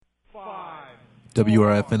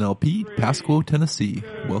WRFNLP, Pasco, Tennessee.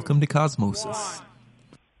 Welcome to Cosmosis.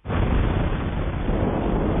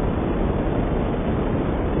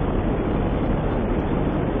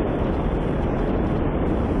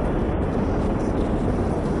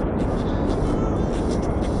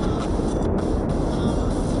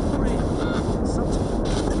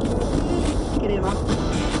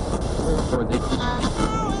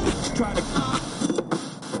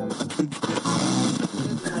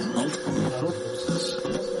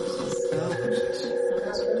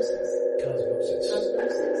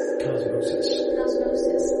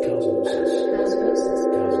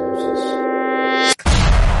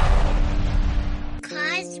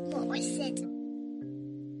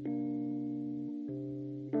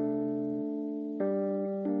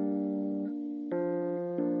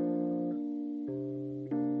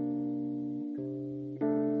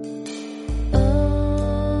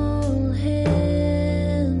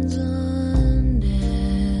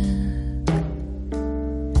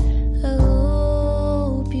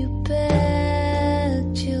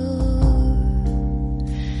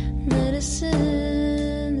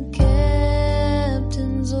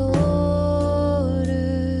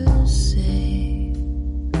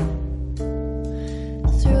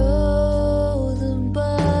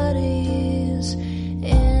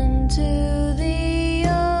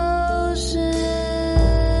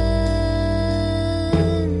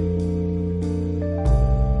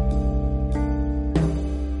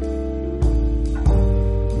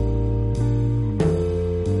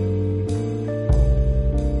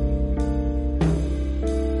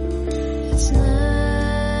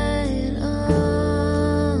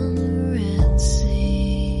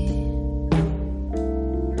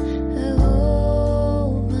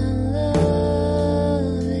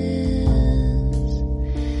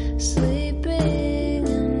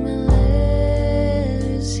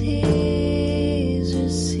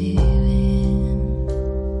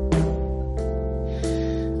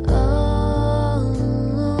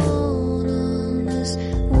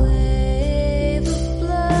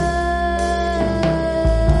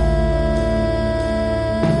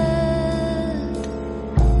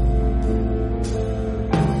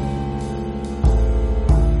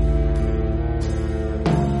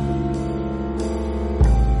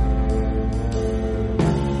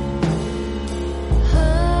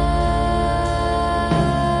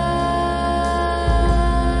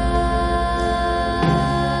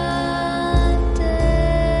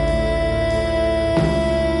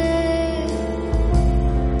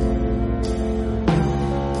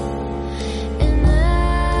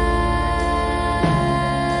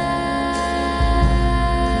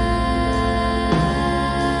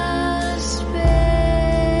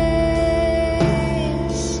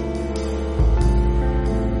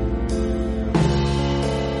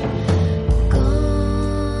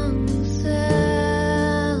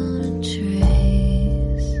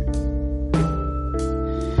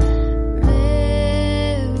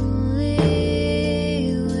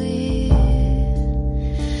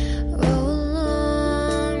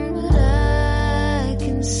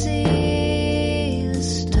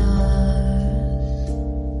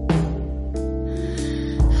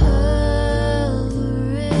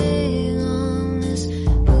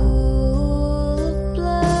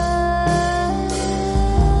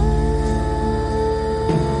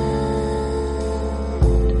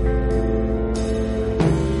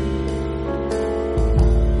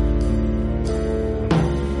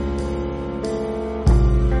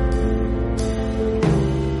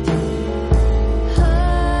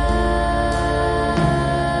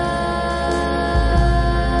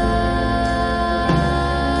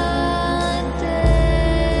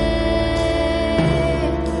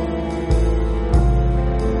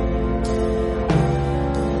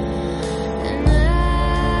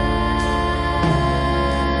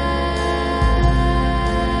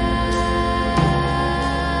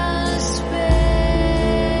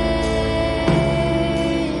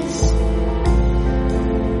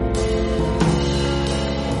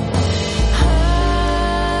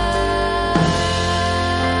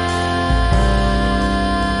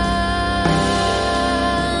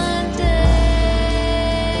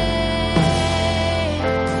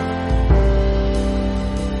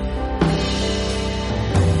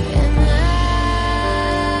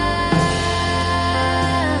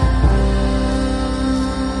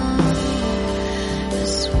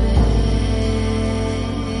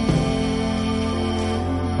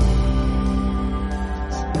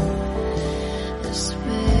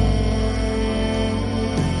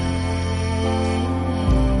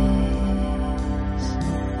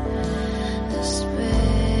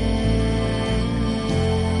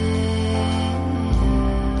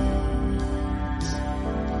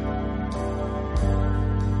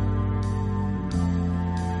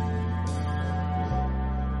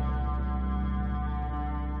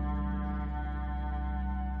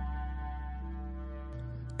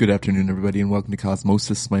 Good afternoon, everybody, and welcome to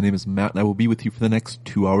Cosmosis. My name is Matt, and I will be with you for the next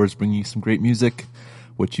 2 hours bringing you some great music.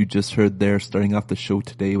 What you just heard there, starting off the show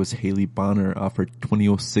today, was Haley Bonner off her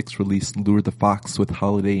 2006 release Lure the Fox with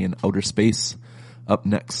Holiday in Outer Space. Up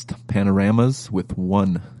next, Panoramas with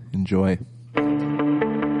One. Enjoy.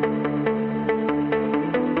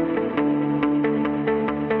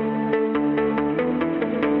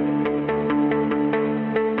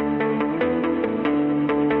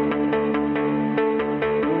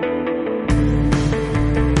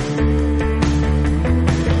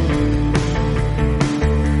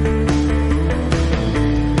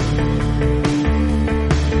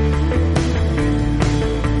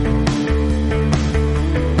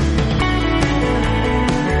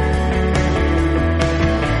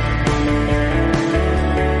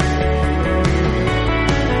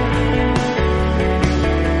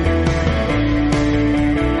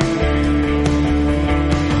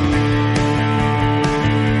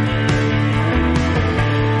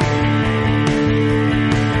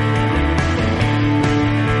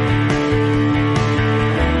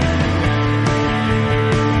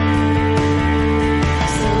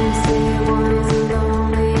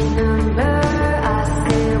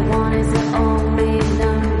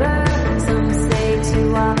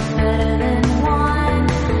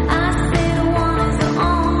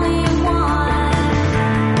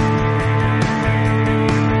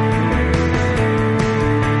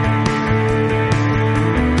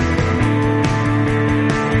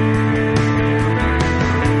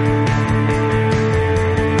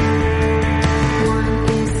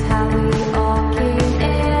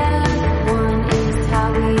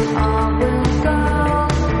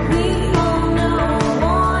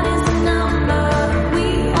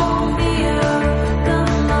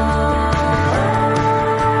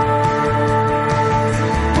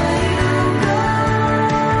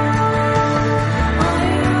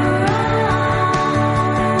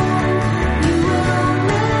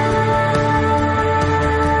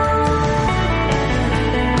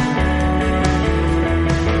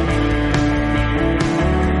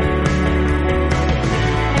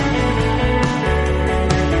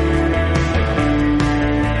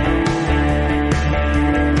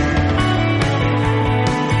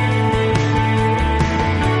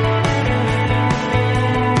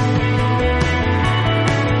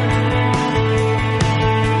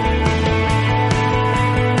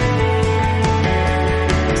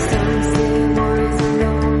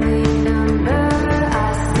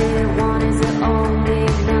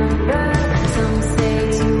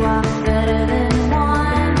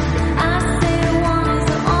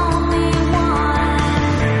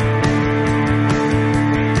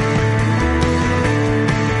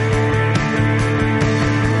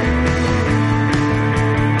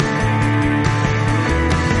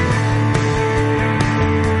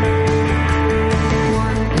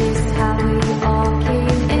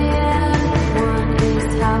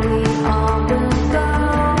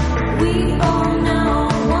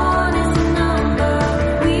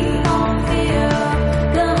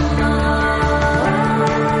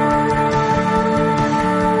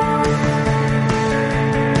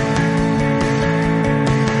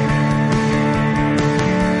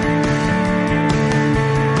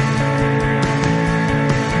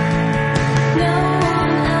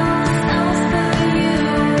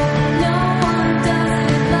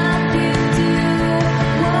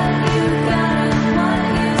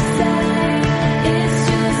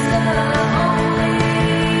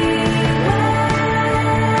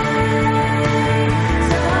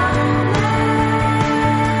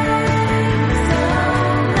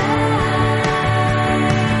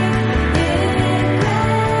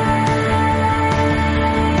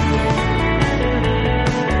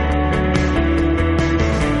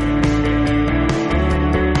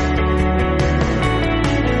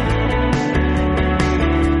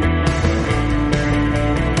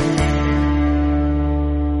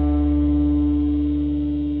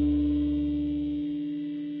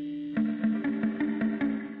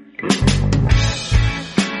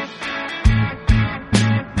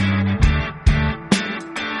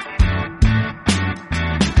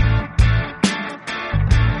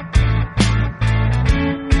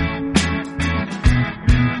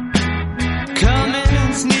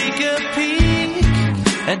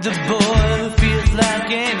 The boy feels like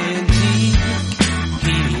an antique.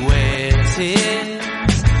 He wears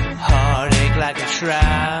his heartache like a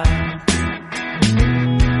shroud.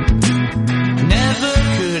 Never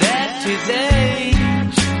could act his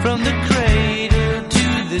age, from the cradle to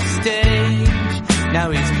the stage. Now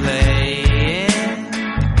he's playing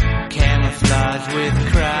camouflage with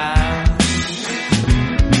crowds.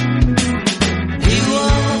 He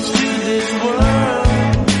won't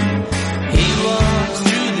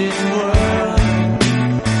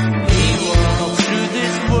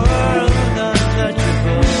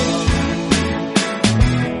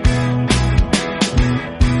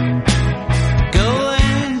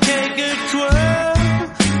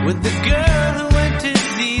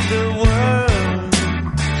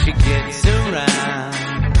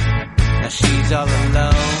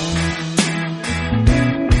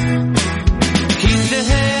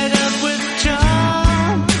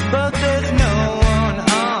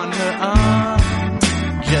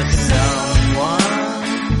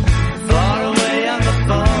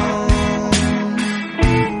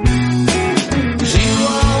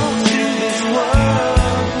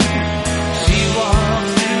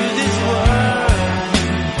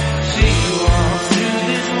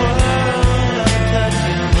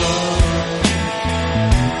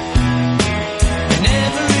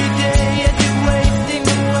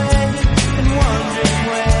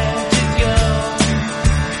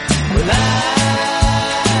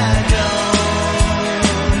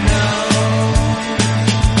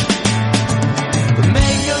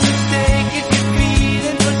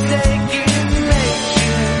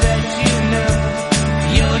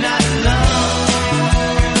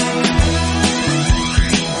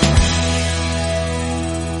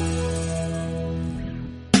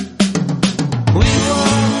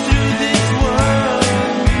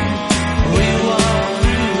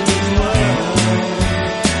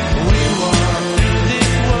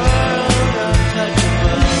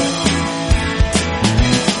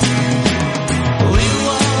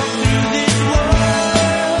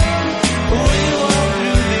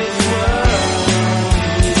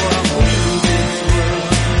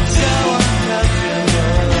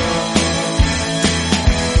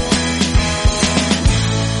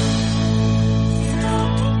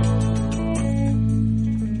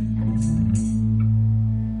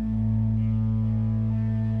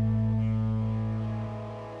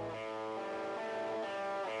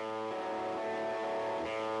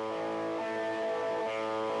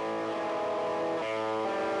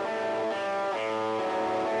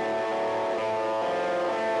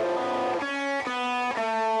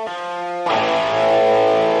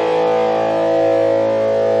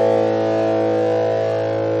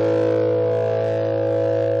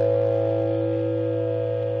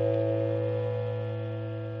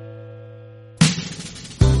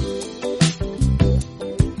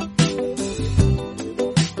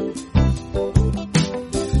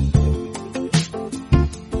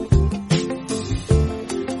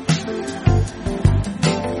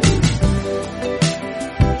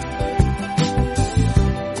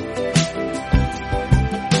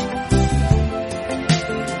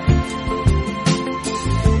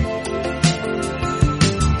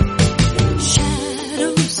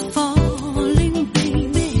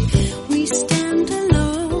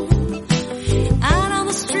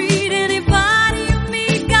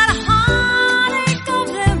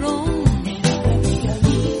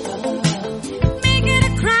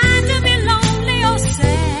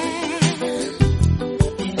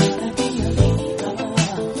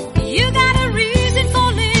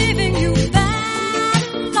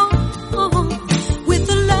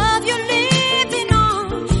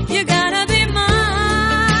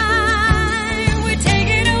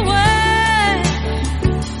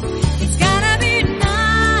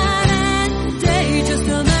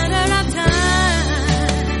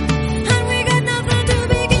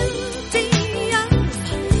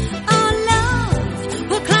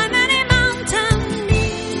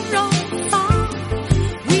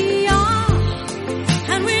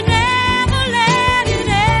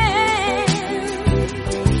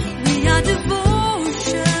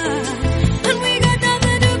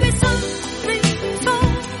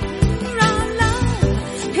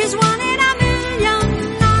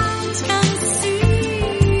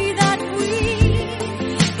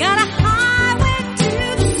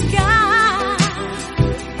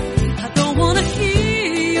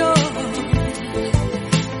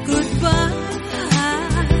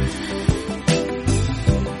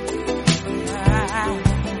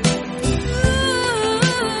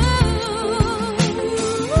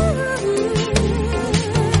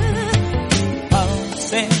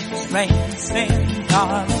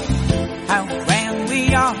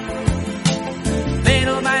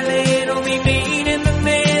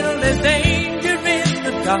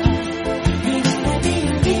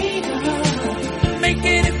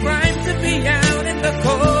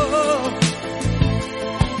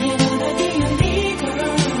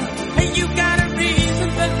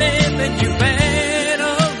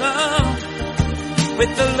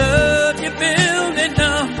love you're building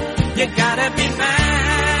up, you gotta be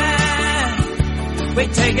mine. We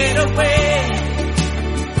take it away.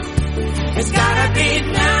 It's gotta be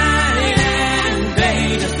night and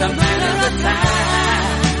day, just a matter of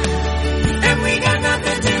time. And we got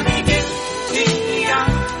nothing to be guilty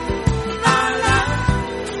of. Our love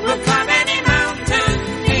will climb any mountain,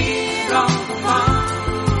 near or far.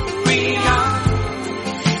 We are,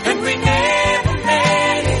 and we never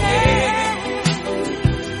let it end.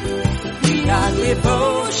 We are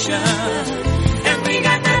devotion, and we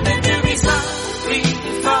got nothing to be sorry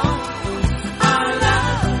for. Our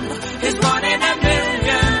love is one in a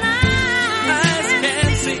million. Eyes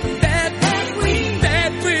can't see that we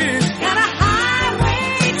got a highway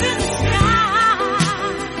to the sky.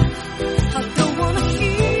 I don't wanna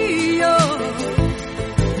hear your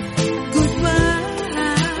goodbye.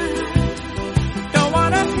 Don't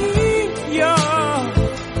wanna hear your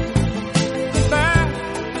goodbye.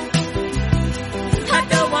 I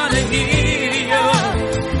don't wanna hear your.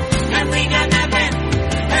 And we got nothing,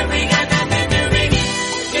 and we got nothing to be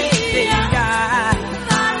guilty of.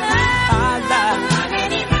 Our love,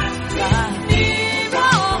 any mountain, near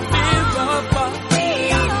or far. We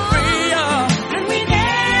are, and we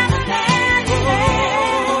never let it end.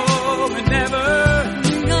 Oh, we never.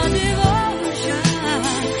 We got devotion,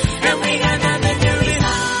 and we got nothing to be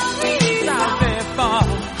sorry for.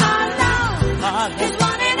 Our love is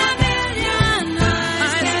one in a million.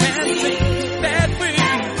 Eyes can't see that we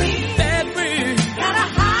got a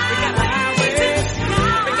highway to the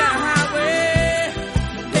sky. We got a highway,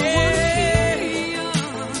 yeah.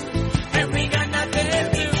 And we got nothing to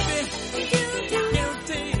be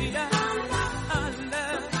guilty of. Our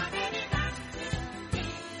love.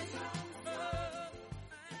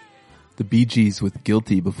 The Bee Gees with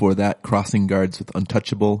Guilty. Before that, Crossing Guards with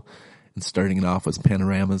Untouchable. And starting it off was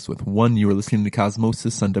Panoramas with One. You were listening to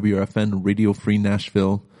Cosmosis on WRFN Radio Free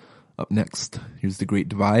Nashville. Up next, here's The Great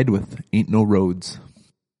Divide with Ain't No Roads.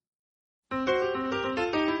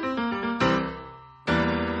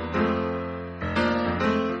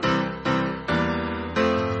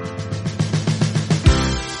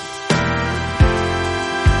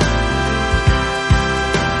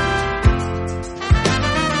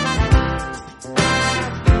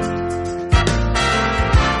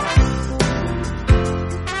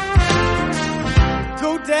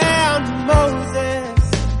 Go down to Moses,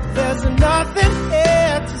 there's nothing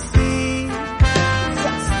here to see.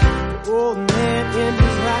 Just the old man in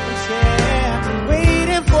his rocking chair,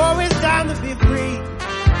 waiting for his time to be free.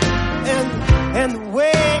 And the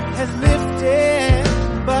weight has lifted,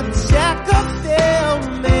 but the shackles still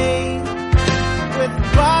remain. With a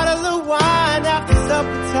bottle of wine after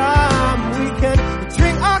supper time, we can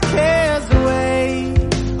drink our cares away,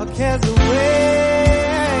 our cares away.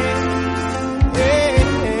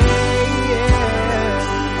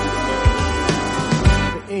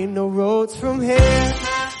 Ain't no roads from here.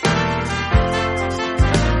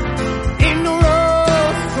 Ain't no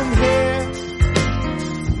roads from here.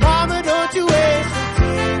 Mama, don't you waste your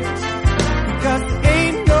tears, because there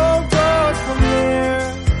ain't no roads from here.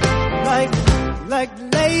 Like the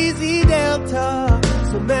lazy delta,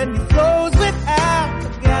 so many flows without a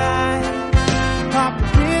guide. Papa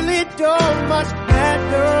really don't much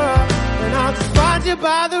better, and I'll just find you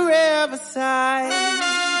by the riverside.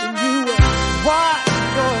 And you will watch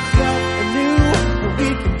yourself anew, and we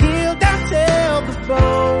can heal down till the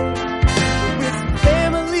bone. With some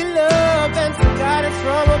family love and some guidance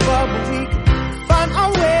from above, but we can find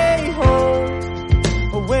our way home,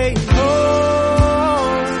 a way home.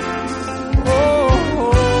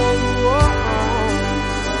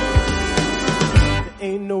 There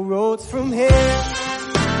ain't no roads from here.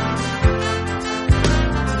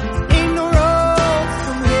 Ain't no roads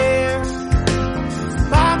from here.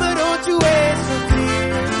 Mama, don't you waste your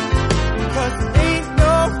tears, because there ain't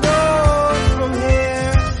no roads from here.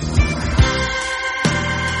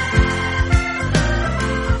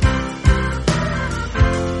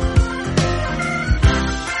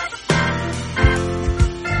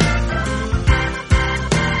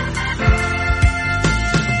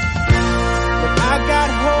 When I got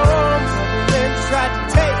home, the wind tried to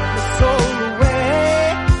take my soul away.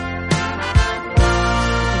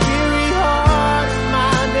 Weary heart and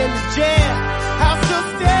mind in the jail, I'll still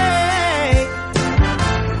stay.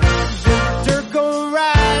 The dirt gon'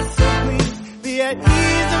 rise, so please be at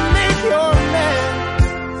ease and make your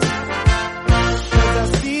amends. 'Cause I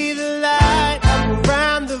see the light up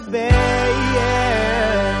around the bay, yeah.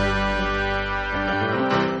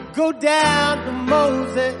 Go down to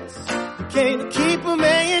Moses, you can't keep him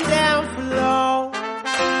hanging down for long.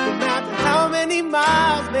 No matter how many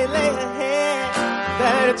miles may lay ahead,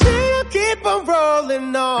 that the train will keep on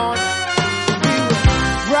rolling on. We will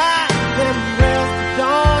ride them rails to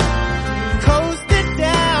dawn, coasted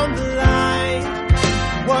down the line.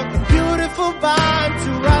 What a beautiful bond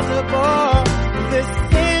to rise aboard this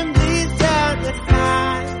assembly's down the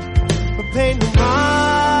high. But pay no mind.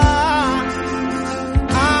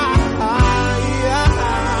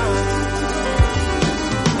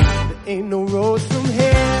 There ain't no roads from here.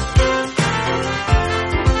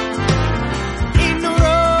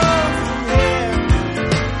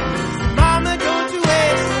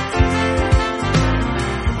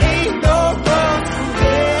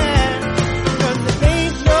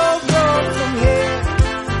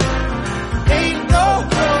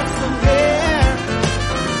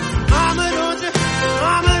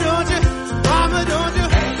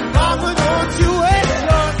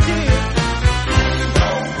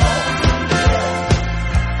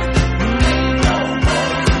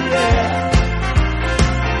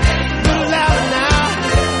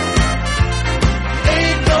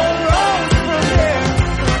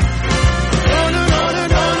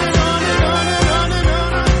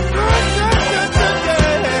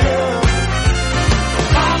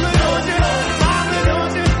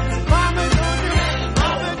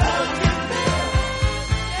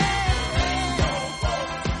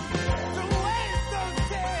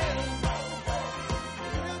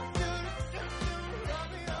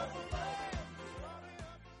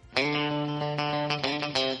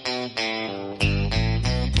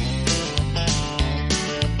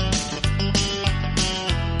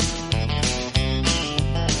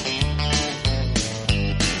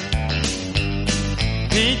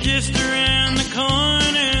 Hey, just around the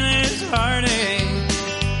corner there's heartache.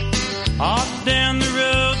 Off down the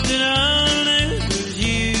road that only was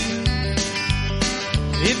you.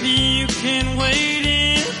 If you can wade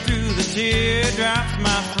in through the teardrops,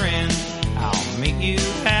 my friend, I'll meet you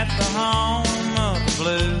at the home of the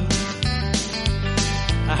blues.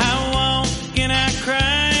 How often can I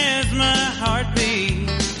cry as my heart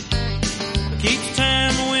beats? Each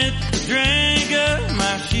time with the drag of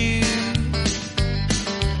my shoes.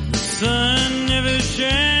 The sun never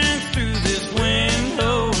shines through this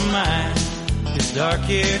window of mine. It's dark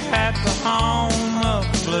here at the home of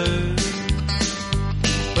the blues.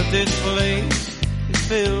 But this place is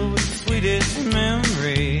filled with the sweetest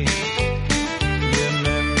memories. Your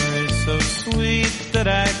memories so sweet that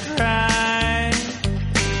I cry.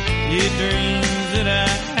 Your dreams that I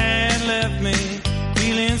had left me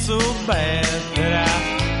feeling so bad that I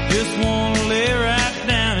just want to lay right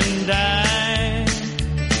down and die.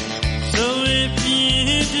 So if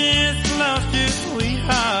you just lost your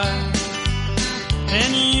sweetheart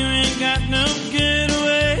and you ain't got no good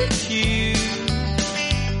way to choose,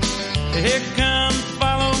 here come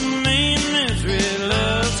follow me, misery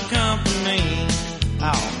loves company.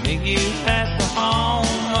 I'll meet you at the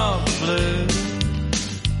home of the blues.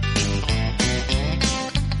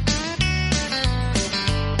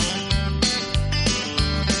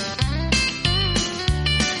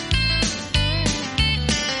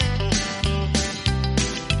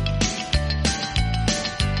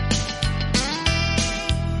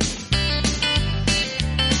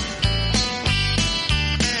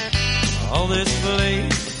 All this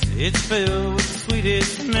place, it's filled with the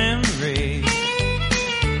sweetest memories.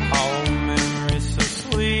 All memories so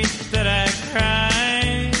sweet that I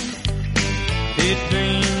cried. The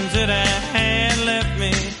dreams that I had left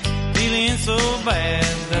me feeling so bad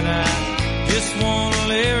that I just want to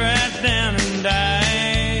lay right down and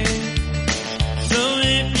die. So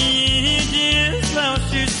if you just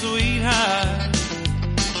lost your sweetheart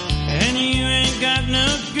and you ain't got no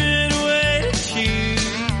good way to choose,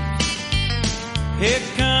 here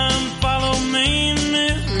come follow me,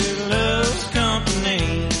 misery loves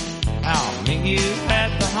company. I'll meet you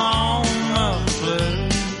at the home of the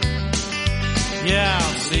blues. Yeah,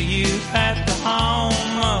 I'll see you at the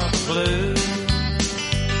home of the blues.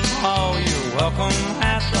 Oh, you're welcome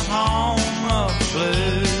at the home of the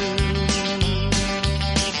blues.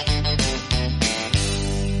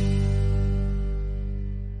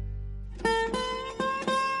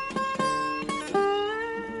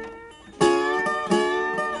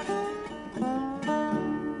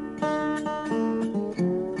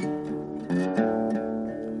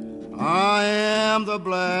 I am the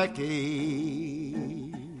blackie.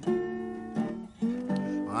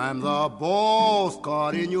 I'm the boss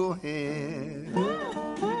caught in your hand.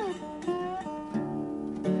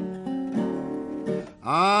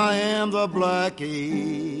 I am the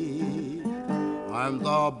blackie. I'm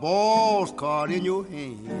the boss caught in your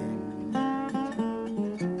hand.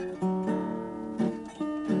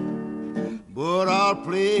 but I'll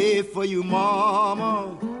play for you,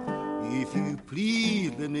 mama. If you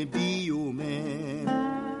please, let me be your man.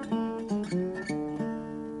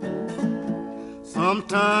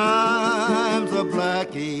 Sometimes a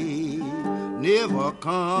blackie never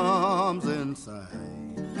comes inside.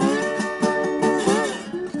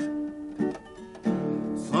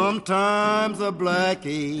 Sometimes a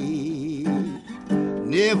blackie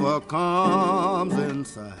never comes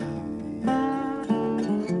inside.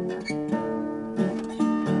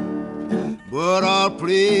 But I'll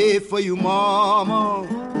play for you, mama,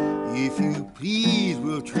 if you please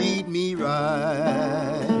will treat me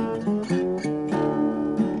right.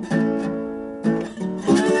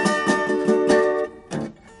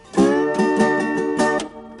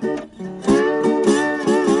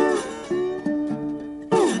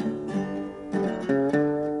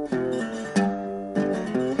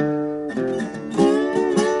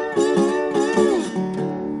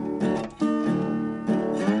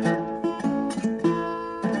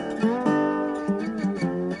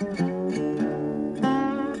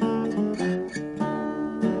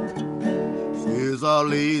 I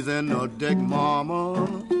lays in the deck, mama,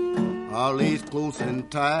 I lays close and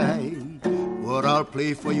tight, but I'll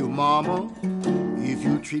play for you, mama, if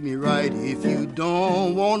you treat me right. If you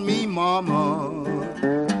don't want me, mama,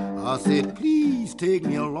 I said, please take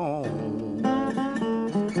me along,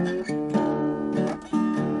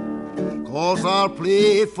 'cause I'll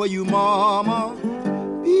play for you, mama,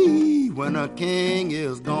 be when a king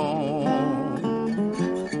is gone.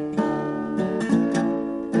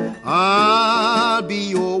 I'll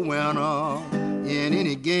be your winner in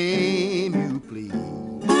any game you please.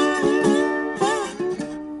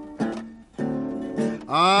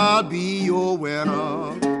 I'll be your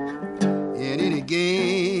winner in any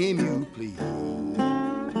game you please.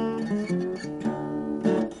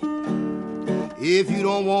 If you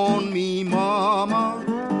don't want me, mama,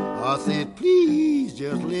 I said, please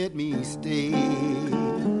just let me stay.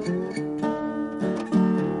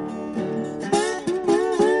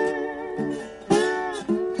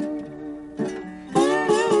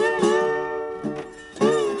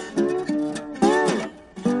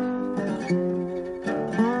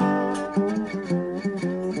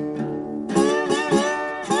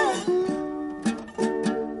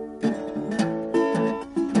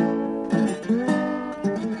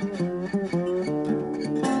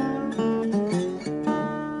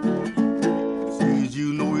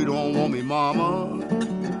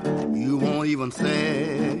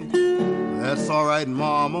 Say, that's all right,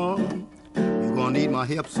 mama, you're gonna need my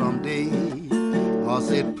help someday. I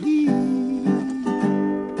said, please,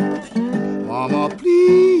 mama,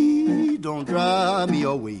 please don't drive me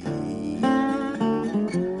away,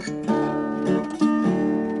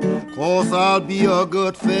 'cause I'll be a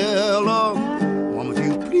good fella, mama, if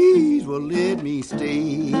you please will let me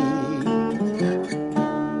stay.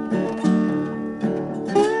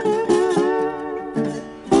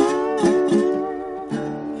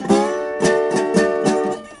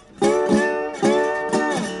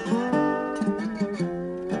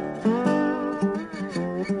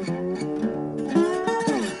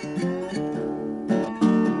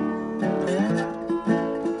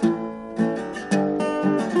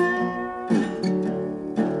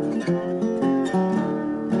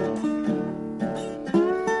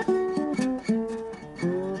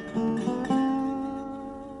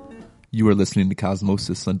 You are listening to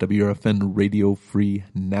Cosmosis on WRFN Radio Free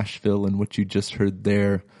Nashville, and what you just heard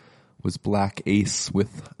there was Black Ace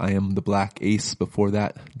with I Am the Black Ace. Before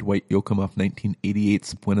that, Dwight Yoakam off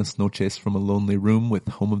 1988's Buenas Noches from a Lonely Room with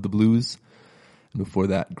Home of the Blues. And before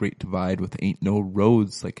that, Great Divide with Ain't No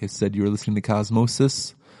Roads. Like I said, you are listening to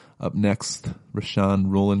Cosmosis. Up next,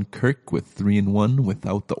 Rashawn Roland Kirk with 3-in-1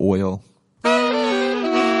 Without the Oil.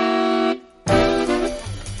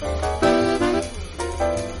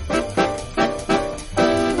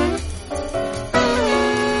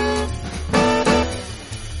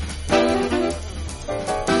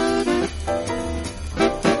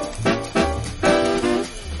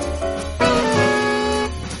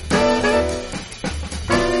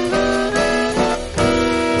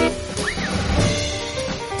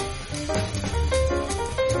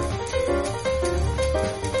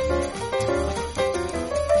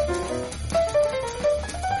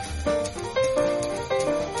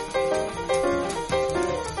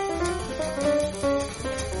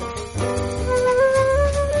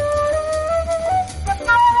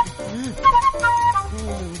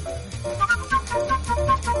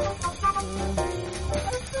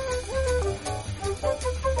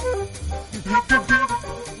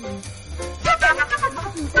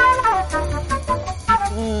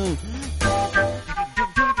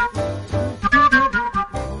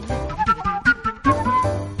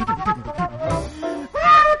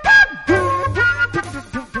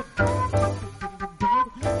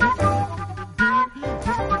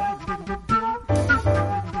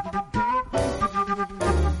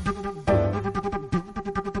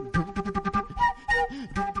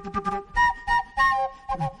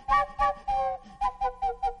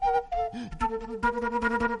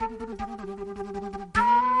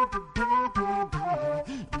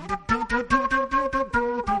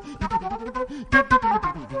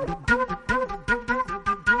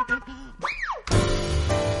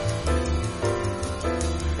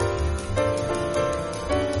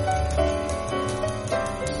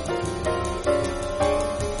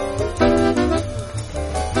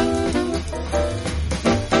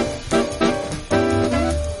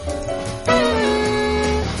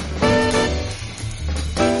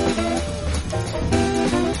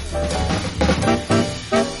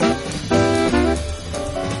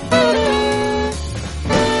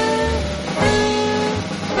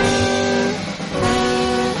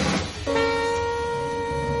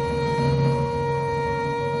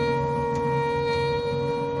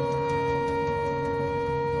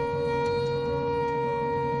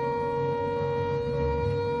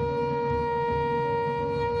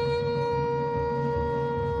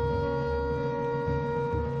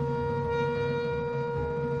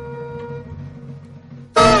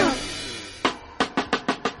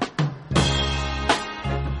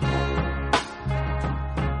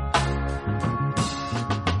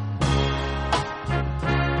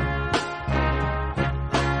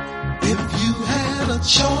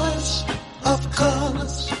 choice of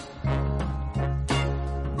colors,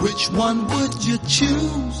 which one would you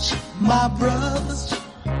choose, my brothers?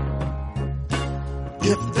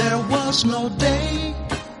 If there was no day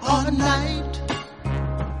or night,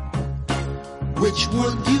 which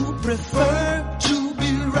would you prefer to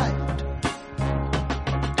be right?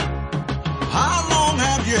 How long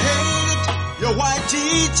have you hated your white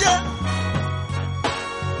teacher?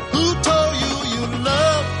 Who told you you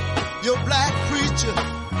love your black preacher?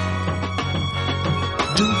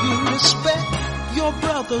 Do you respect your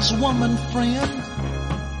brother's woman friend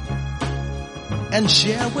and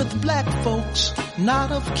share with black folks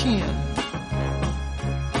not of kin?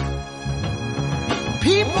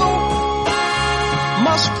 People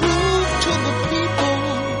must prove to the people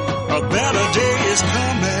A better day is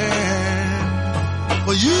coming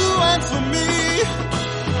for you and for me,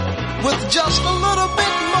 with just a little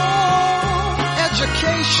bit more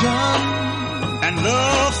education and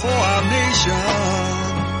love for our nation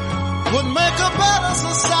would make a better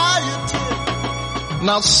society.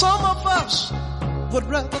 Now some of us would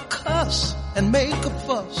rather cuss and make a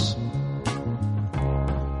fuss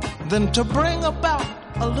than to bring about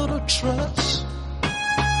a little trust.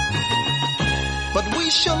 But we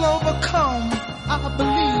shall overcome, I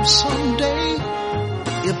believe, someday,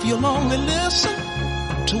 if you'll only listen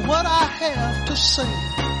to what I have to say.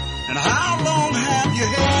 And how long have you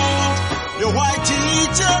hated your white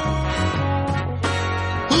teacher?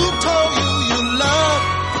 Who told you you love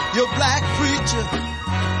your black preacher?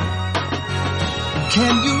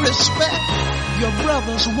 Can you respect your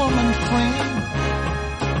brother's woman friend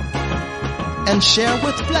and share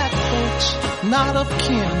with black folks not of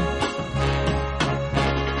kin?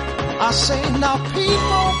 I say now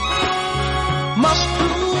people must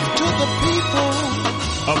prove to the people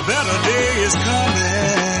a better day is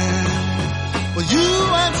coming for you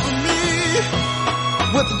and for me,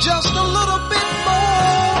 with just a little bit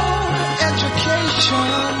more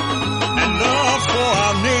education and love for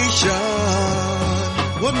our nation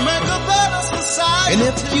would make a better society. And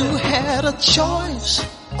if you had a choice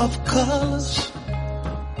of colors,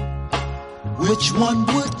 which one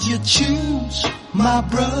would you choose, my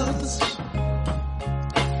brothers?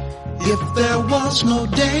 If there was no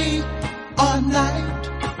day or night,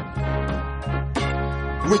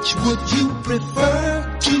 which would you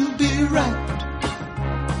prefer to be right?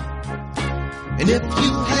 And if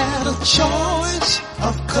you had a choice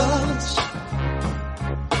of colors,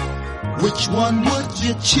 which one would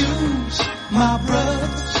you choose, my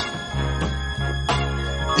brothers?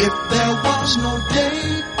 If there was no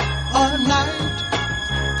day or night,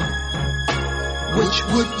 which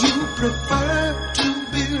would you prefer to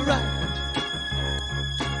be right?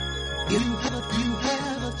 If you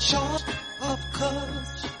had a choice of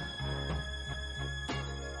colors,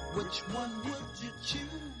 which one would you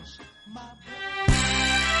choose, my brother?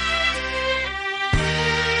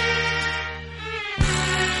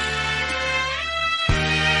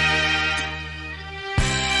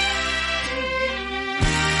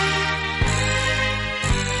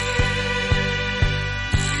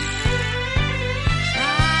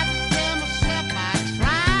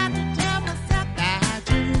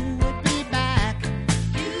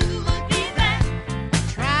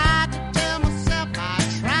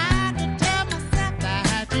 Tried to tell myself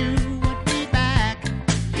that you would be back.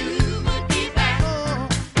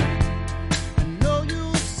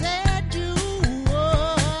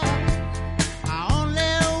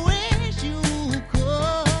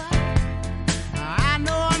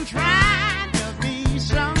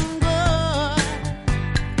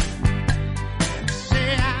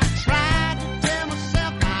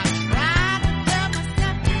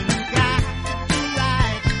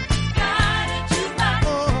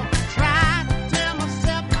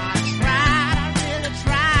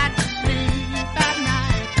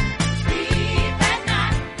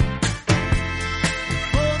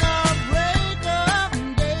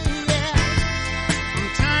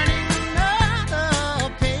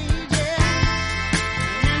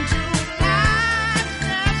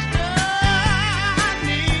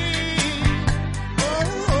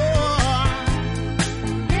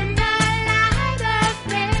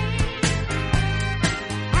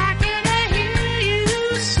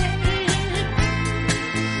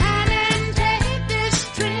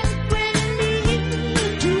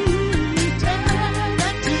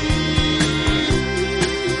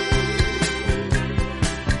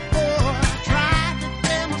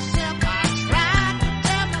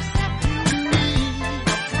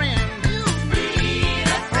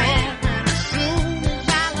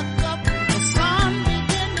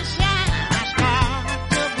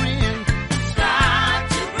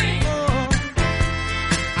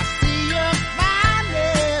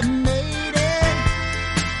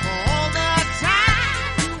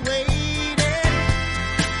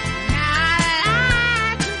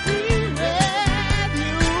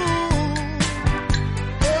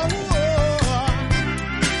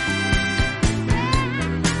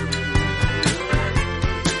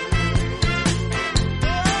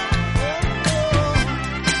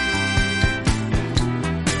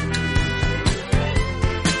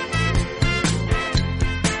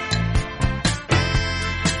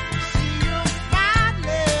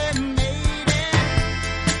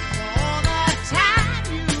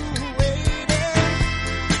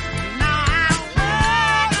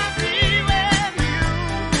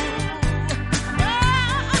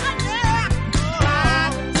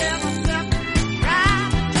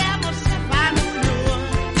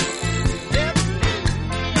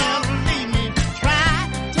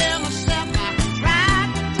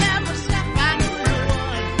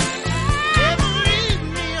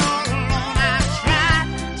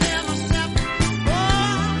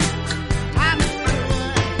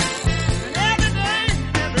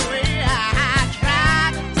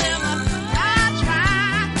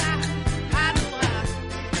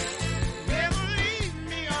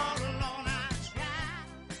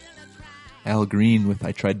 Al Green with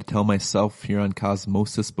I Tried to Tell Myself here on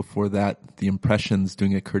Cosmosis. Before that, The Impressions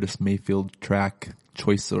doing a Curtis Mayfield track,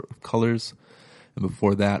 Choice of Colors. And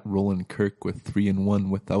before that, Roland Kirk with 3-in-1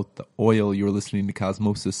 Without the Oil. You're listening to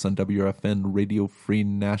Cosmosis on WRFN Radio Free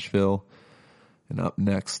Nashville. And up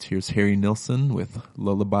next, here's Harry Nilsson with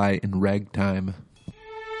Lullaby in Ragtime.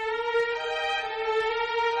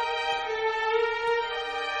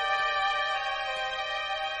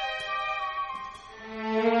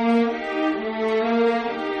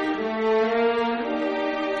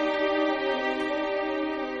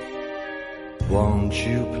 Won't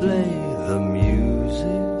you play the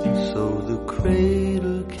music so the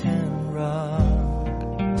cradle can rock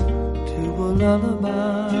to a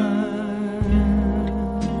lullaby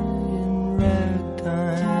in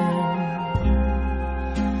ragtime?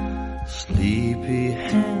 Sleepy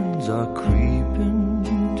hands are creeping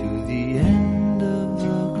to the end of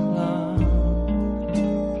the clock.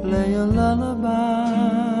 Play a lullaby.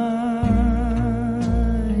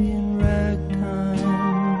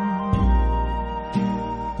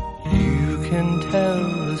 Tell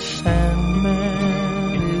the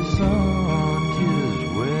Sandman is on his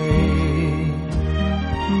way.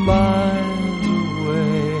 By the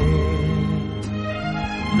way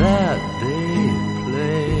that they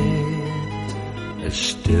play, as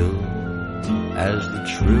still as the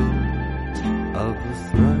trill of the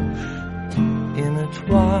thrush in a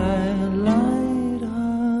twilight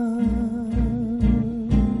hush,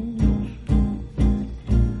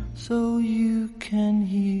 so you can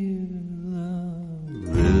hear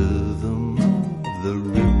rhythm of the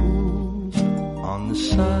ripples on the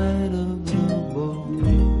side of the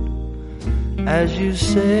boat as you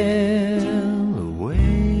sail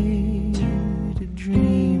away to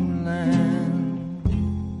dreamland.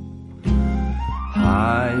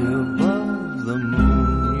 High above the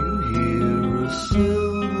moon you hear a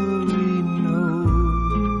silvery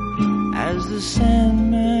note as the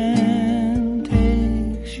Sandman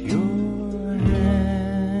takes your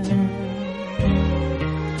hand.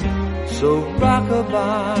 So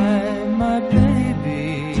rock-a-bye, my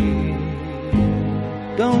baby,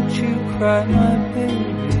 don't you cry, my baby.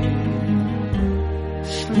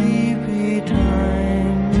 Sleepy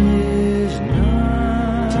time is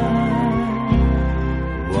nigh.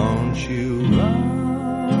 Won't you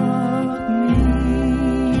rock me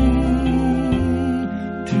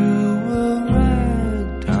to a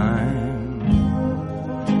ragtime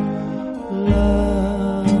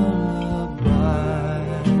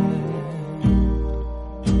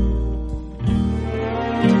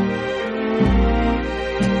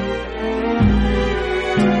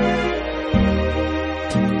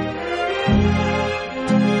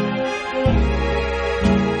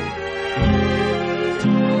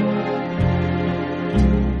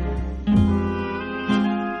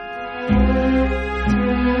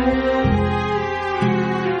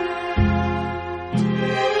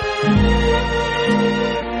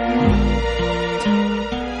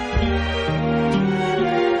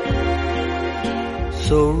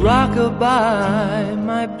So rock-a-bye,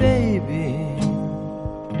 my baby,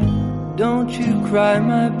 don't you cry,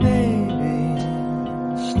 my baby.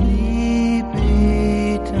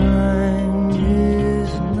 Sleepy time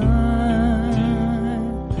is nigh.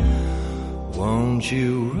 Won't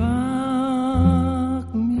you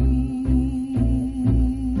rock me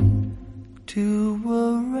to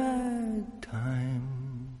a ragtime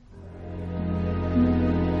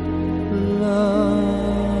love?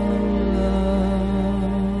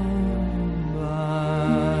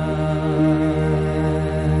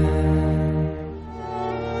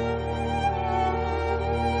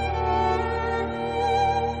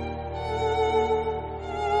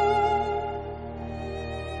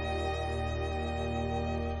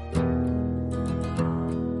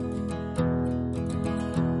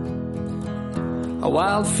 A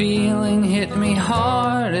wild feeling hit me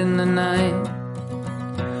hard in the night.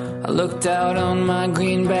 I looked out on my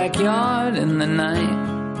green backyard in the night.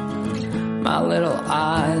 My little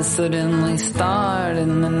eyes suddenly starred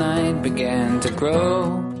and the night began to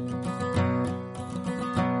grow.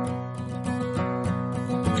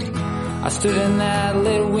 I stood in that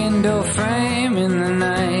little window frame in the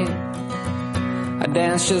night. I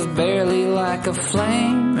danced just barely like a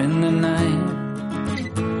flame in the night.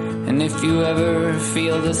 And if you ever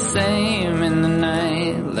feel the same in the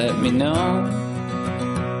night, let me know.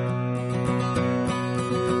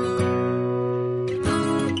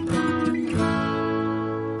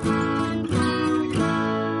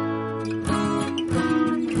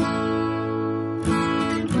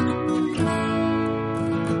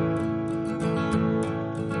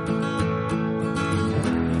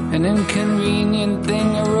 An inconvenient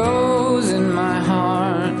thing arose in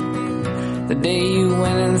day you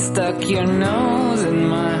went and stuck your nose in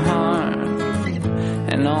my heart,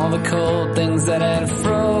 and all the cold things that had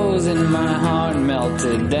froze in my heart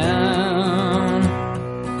melted down.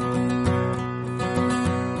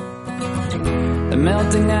 The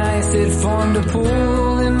melting ice, it formed a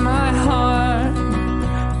pool in my heart,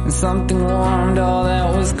 and something warmed all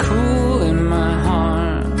that was cool in my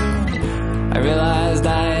heart. I realized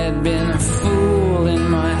I had been a fool in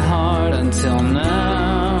my heart until now.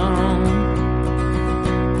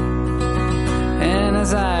 And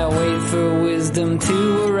as I wait for wisdom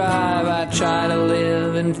to arrive, I try to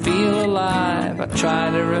live and feel alive. I try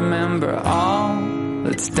to remember all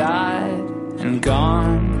that's died and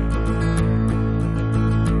gone.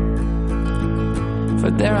 For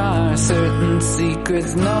there are certain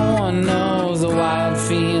secrets no one knows. A wild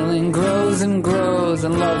feeling grows and grows,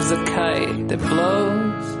 and love's a kite that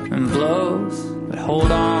blows and blows, but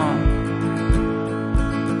hold on.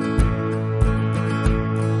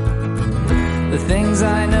 The things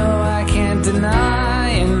I know I can't deny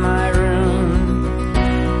in my room.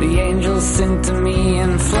 The angels sing to me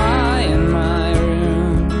and fly in my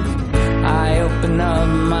room. I open up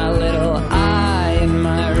my little eye in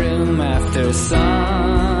my room after sunset.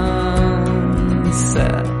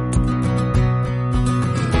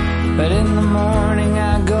 But in the morning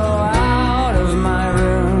I go out of my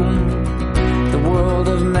room. The world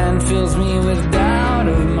of men fills me with doubt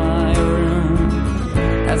of my room.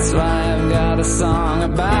 That's why I've got a song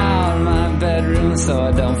about my bedroom, so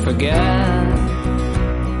I don't forget.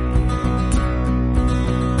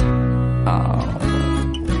 Oh.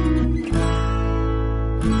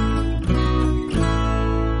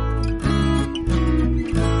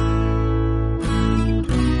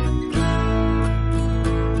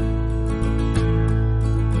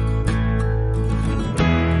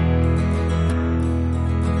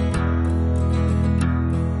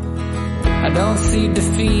 I don't see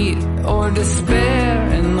defeat or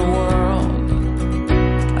despair in the world.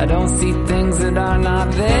 I don't see things that are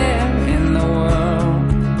not there in the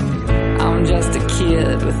world. I'm just a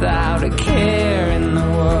kid without a care in the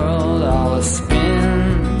world, all a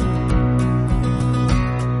spin.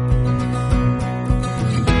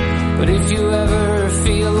 But if you ever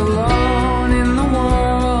feel alone in the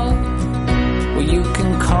world, well, you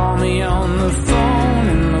can call me on the phone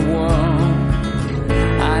in the world.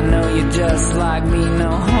 I know you just like me, no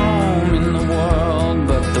home in the world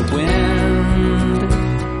but the wind.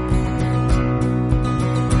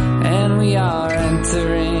 And we are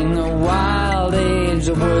entering a wild age.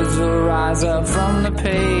 The words will rise up from the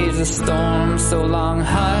page. The storm so long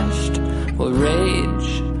hushed will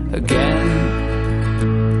rage again.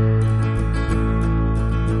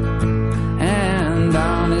 And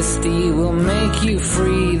honesty will make you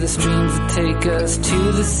free. The streams that take us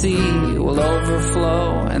to the sea will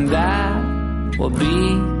overflow, and that will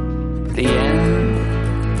be the end.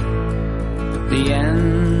 The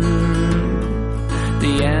end.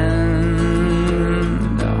 The end.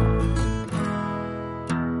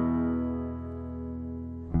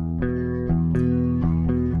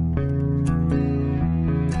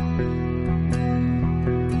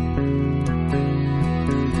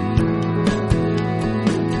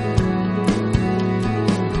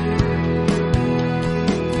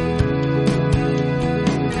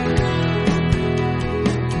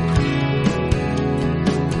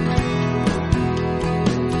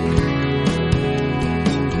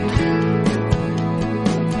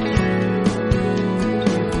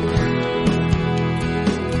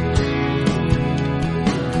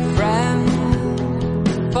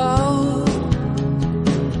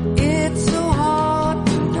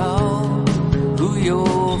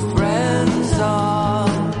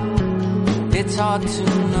 hard to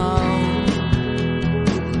know.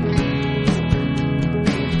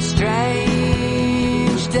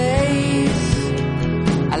 Strange days,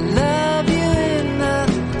 I love you in the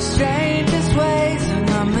strangest ways, and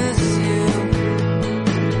I miss you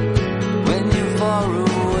when you're far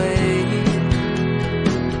away.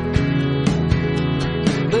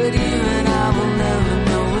 But you and I will never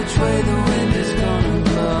know which way the wind is gonna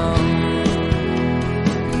blow.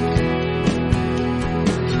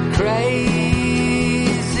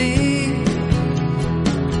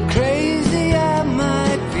 Crazy I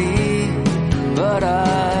might be, but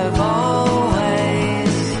I've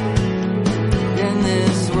always been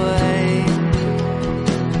this way.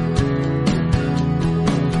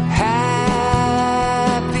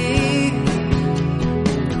 Happy,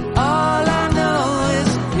 all I know is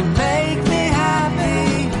you make me happy.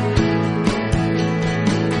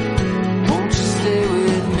 Won't you stay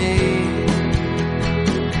with me?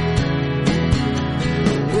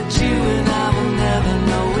 But you and I will never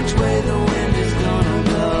know which way the wind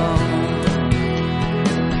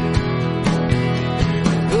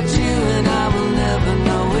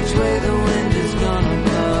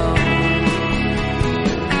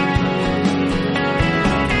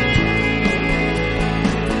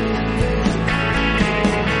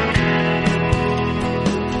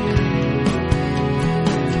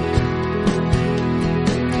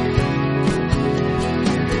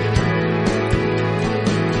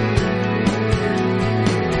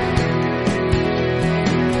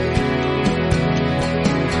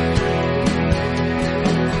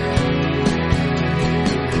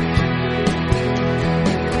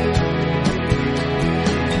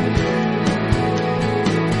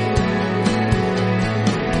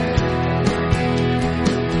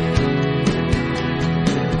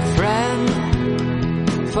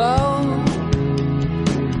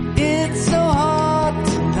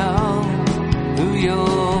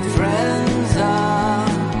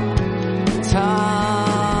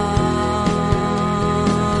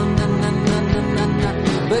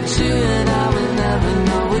you and I will never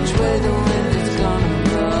know which way the wind is gonna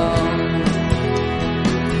go.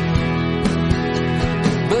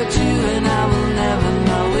 But you and I will never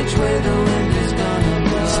know which way the wind is gonna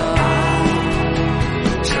go. So I'll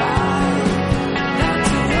try not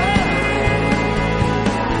to worry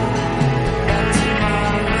about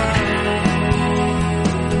tomorrow.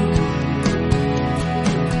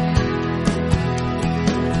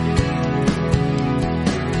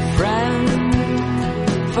 Friend,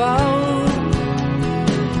 foe,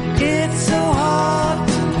 it's so hard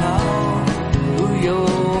to know who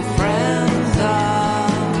your friends are.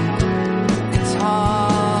 It's hard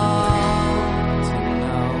to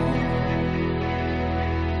know.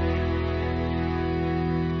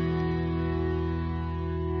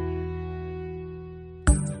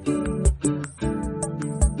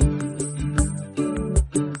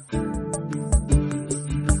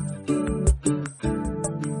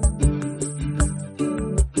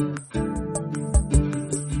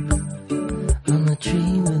 I'm a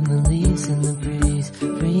tree with the leaves in the breeze,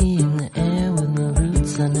 free in the air with the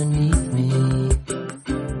roots underneath me.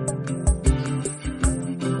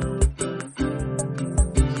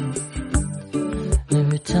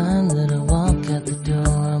 Every time that I walk out the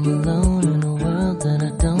door, I'm alone in a world that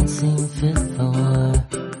I don't seem fit for.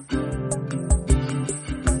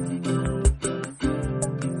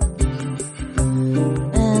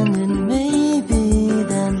 And it may be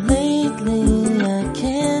that lately I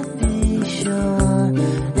can't be sure.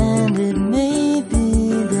 And it may be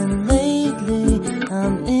that lately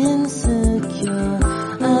I'm insecure.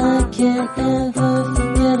 I can't ever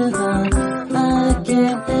forget about. I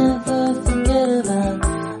can't ever forget about.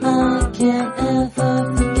 I can't ever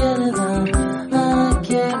forget about. I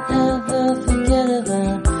can't ever forget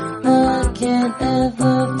about. I can't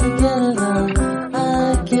ever forget about.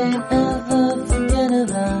 I can't ever forget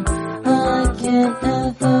about. I can't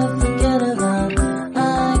ever forget about. I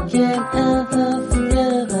can't ever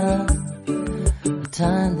forget about the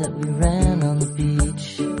time that we ran on the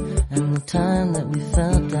beach and the time that we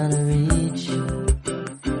felt out of reach.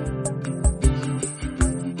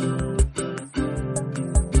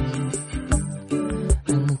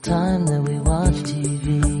 And the time that we watched TV,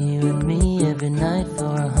 you and me, every night for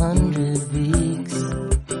 100 weeks.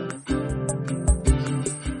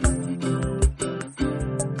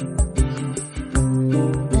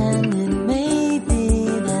 And it may be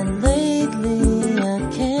that lately I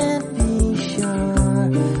can't be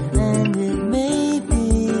sure. And it may be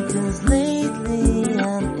 'cause lately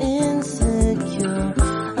I'm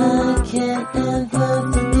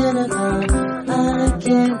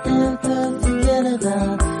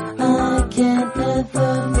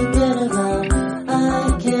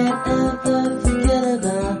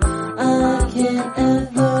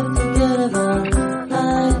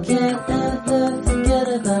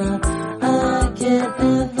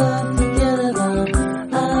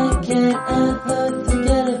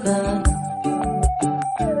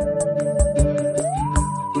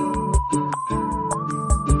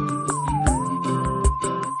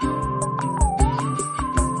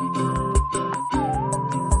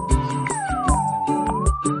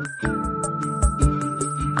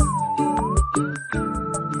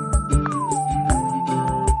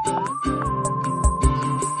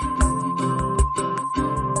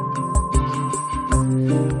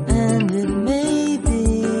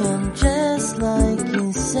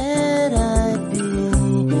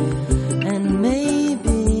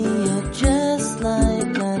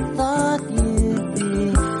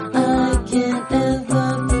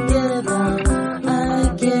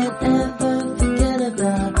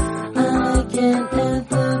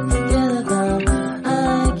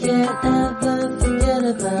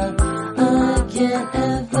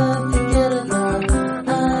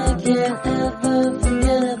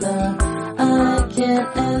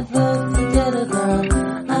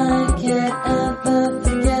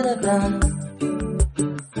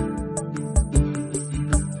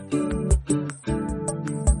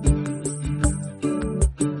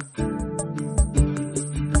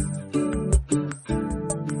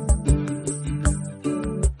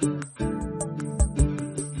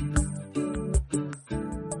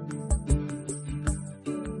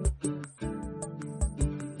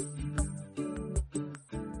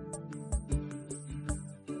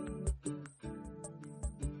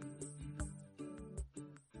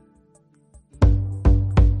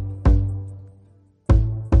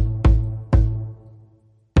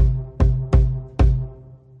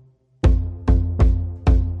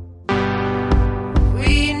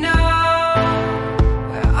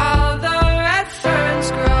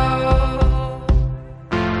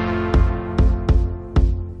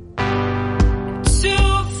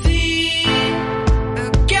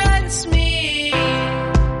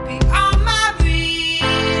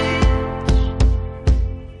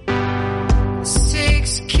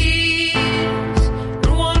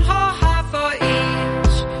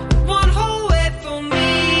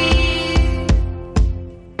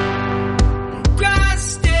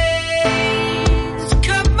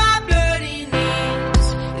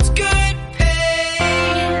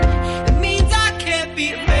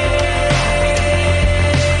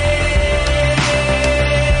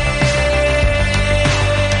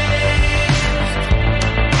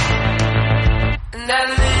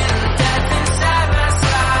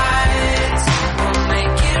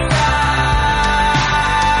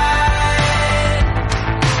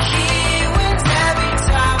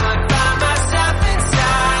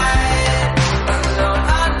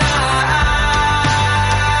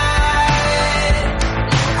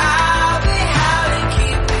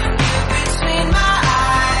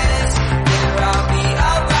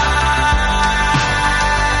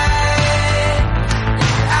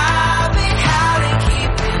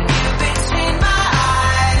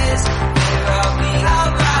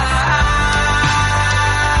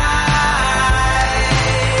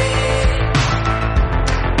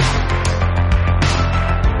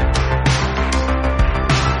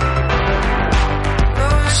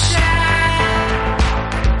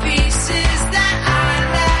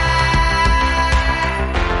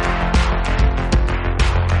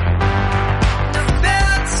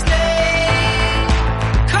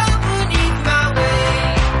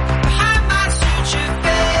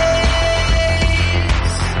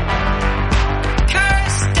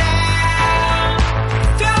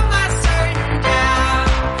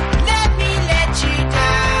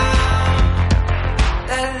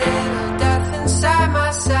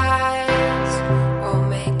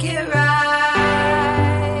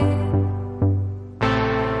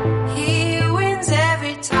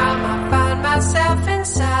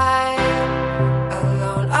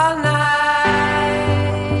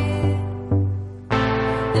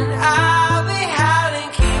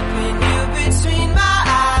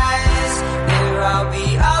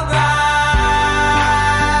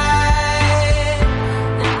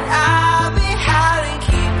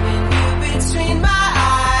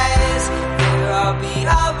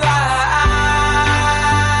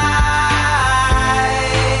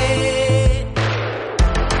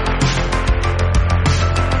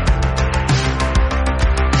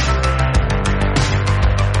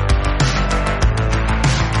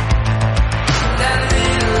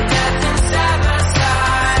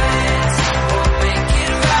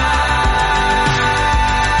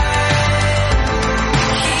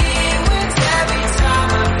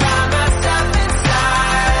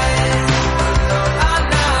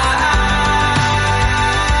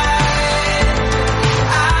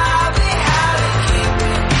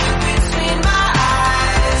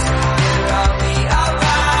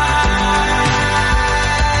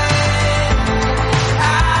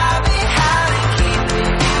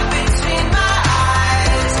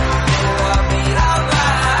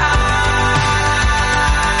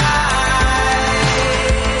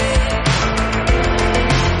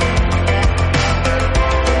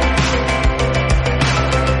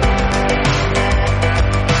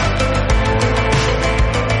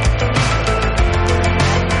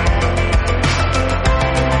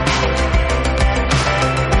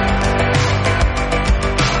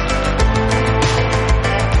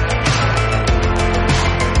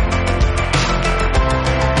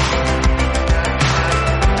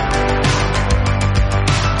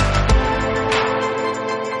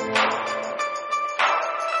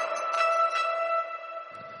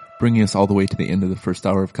Bringing us all the way to the end of the first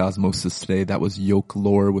hour of Cosmosis today, that was Yoke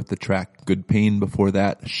Lore with the track Good Pain. Before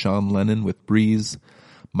that, Sean Lennon with Breeze,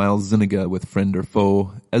 Miles Zuniga with Friend or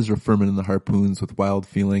Foe, Ezra Furman and the Harpoons with Wild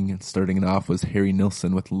Feeling, and starting it off was Harry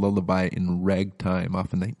Nilsson with Lullaby in Ragtime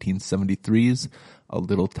off of 1973's A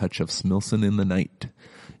Little Touch of Smilson in the Night.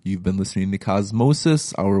 You've been listening to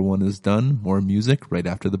Cosmosis. Hour 1 is done. More music right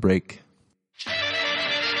after the break.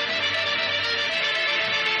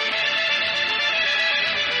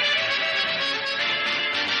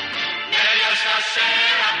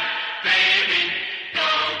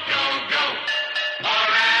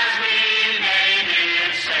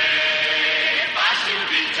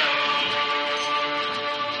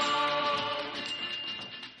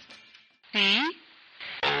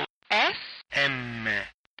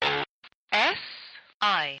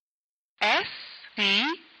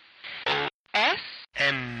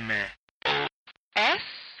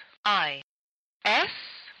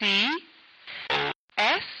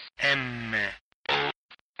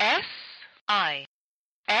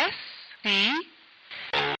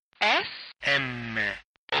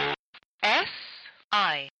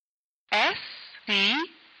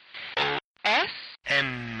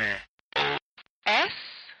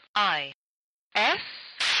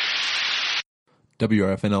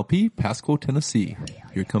 WRFNLP, Pasco, Tennessee.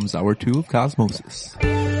 Here comes hour 2 of Cosmosis.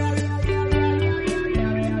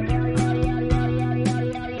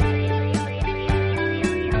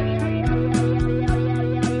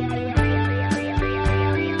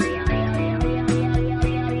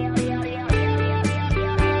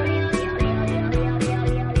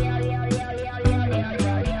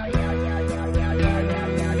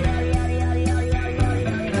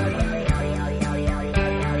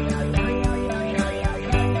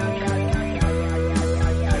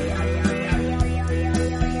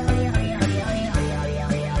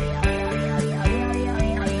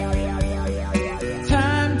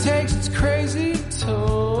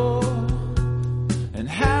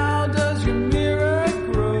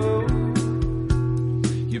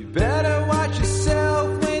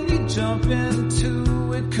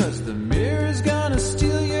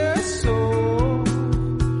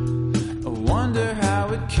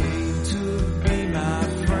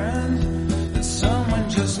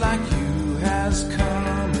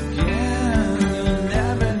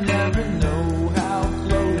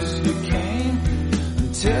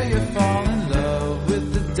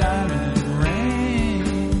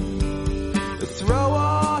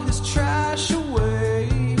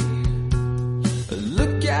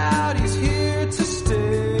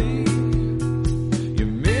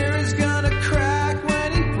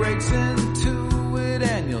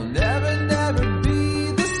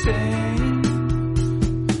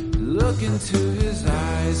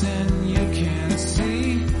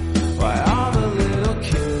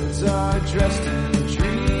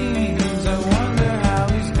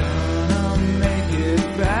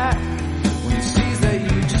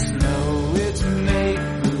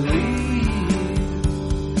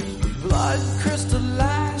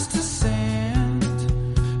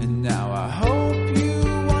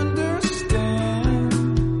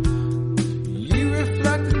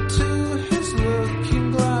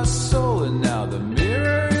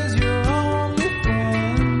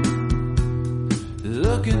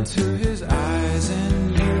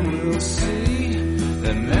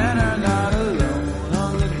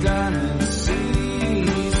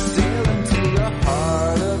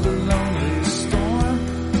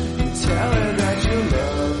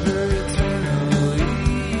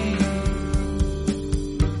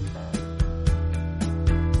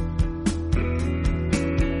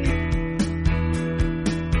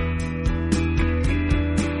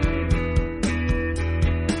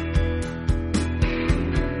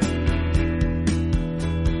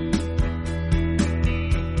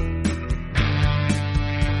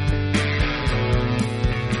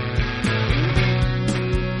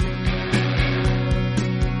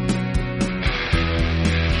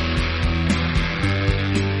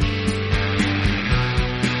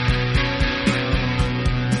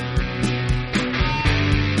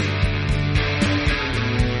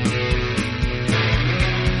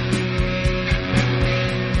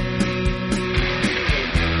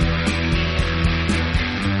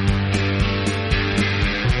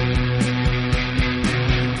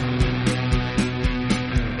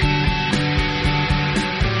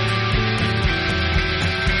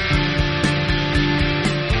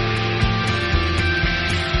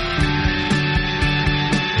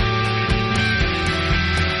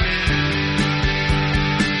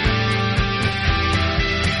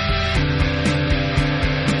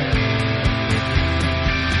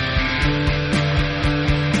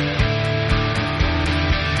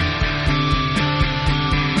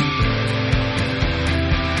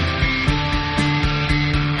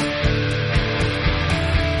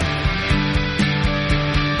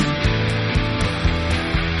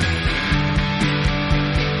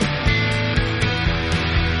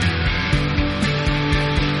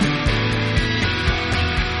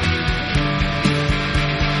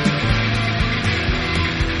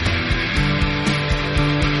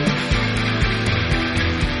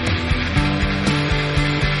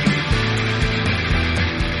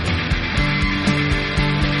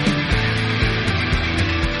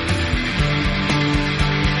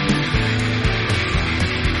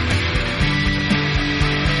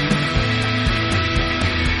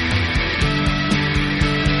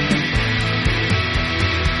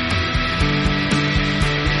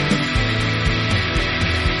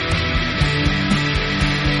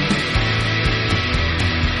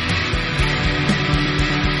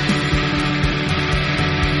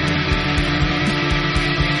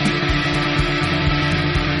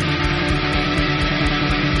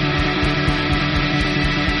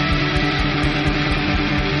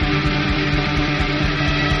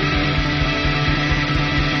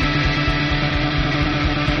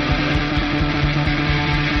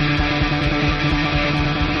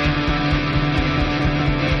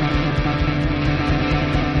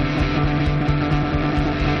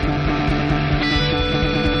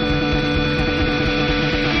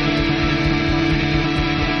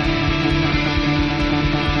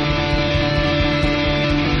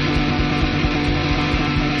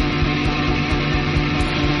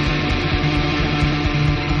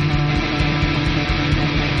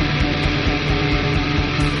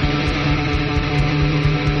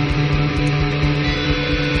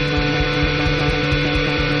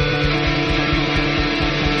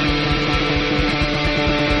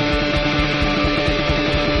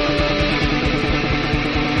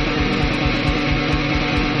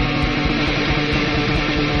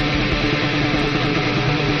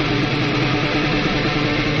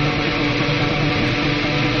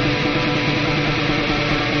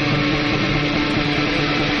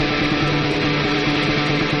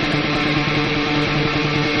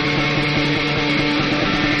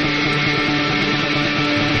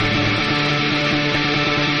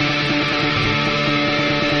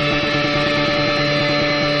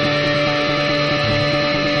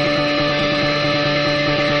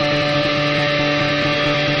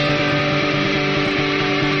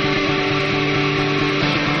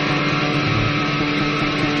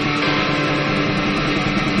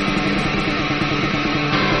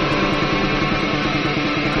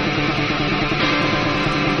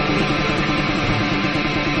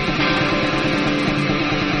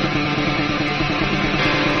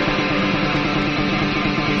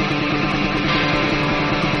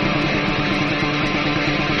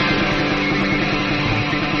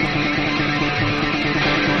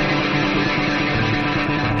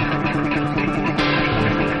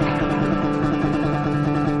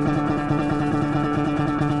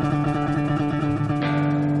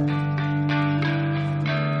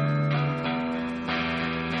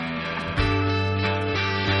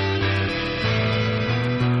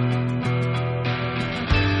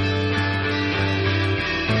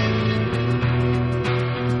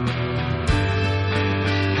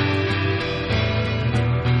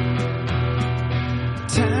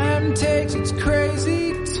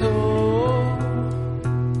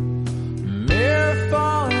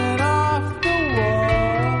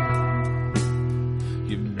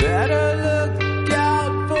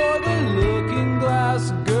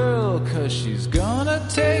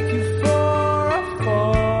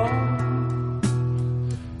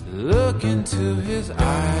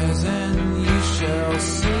 eyes and you shall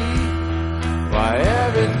see why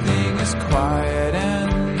everything is quiet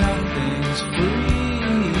and nothing's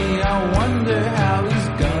free. I wonder how he's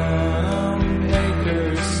gonna make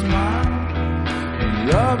her smile.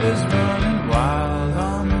 Love is running wild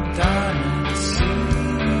on the diamond sea.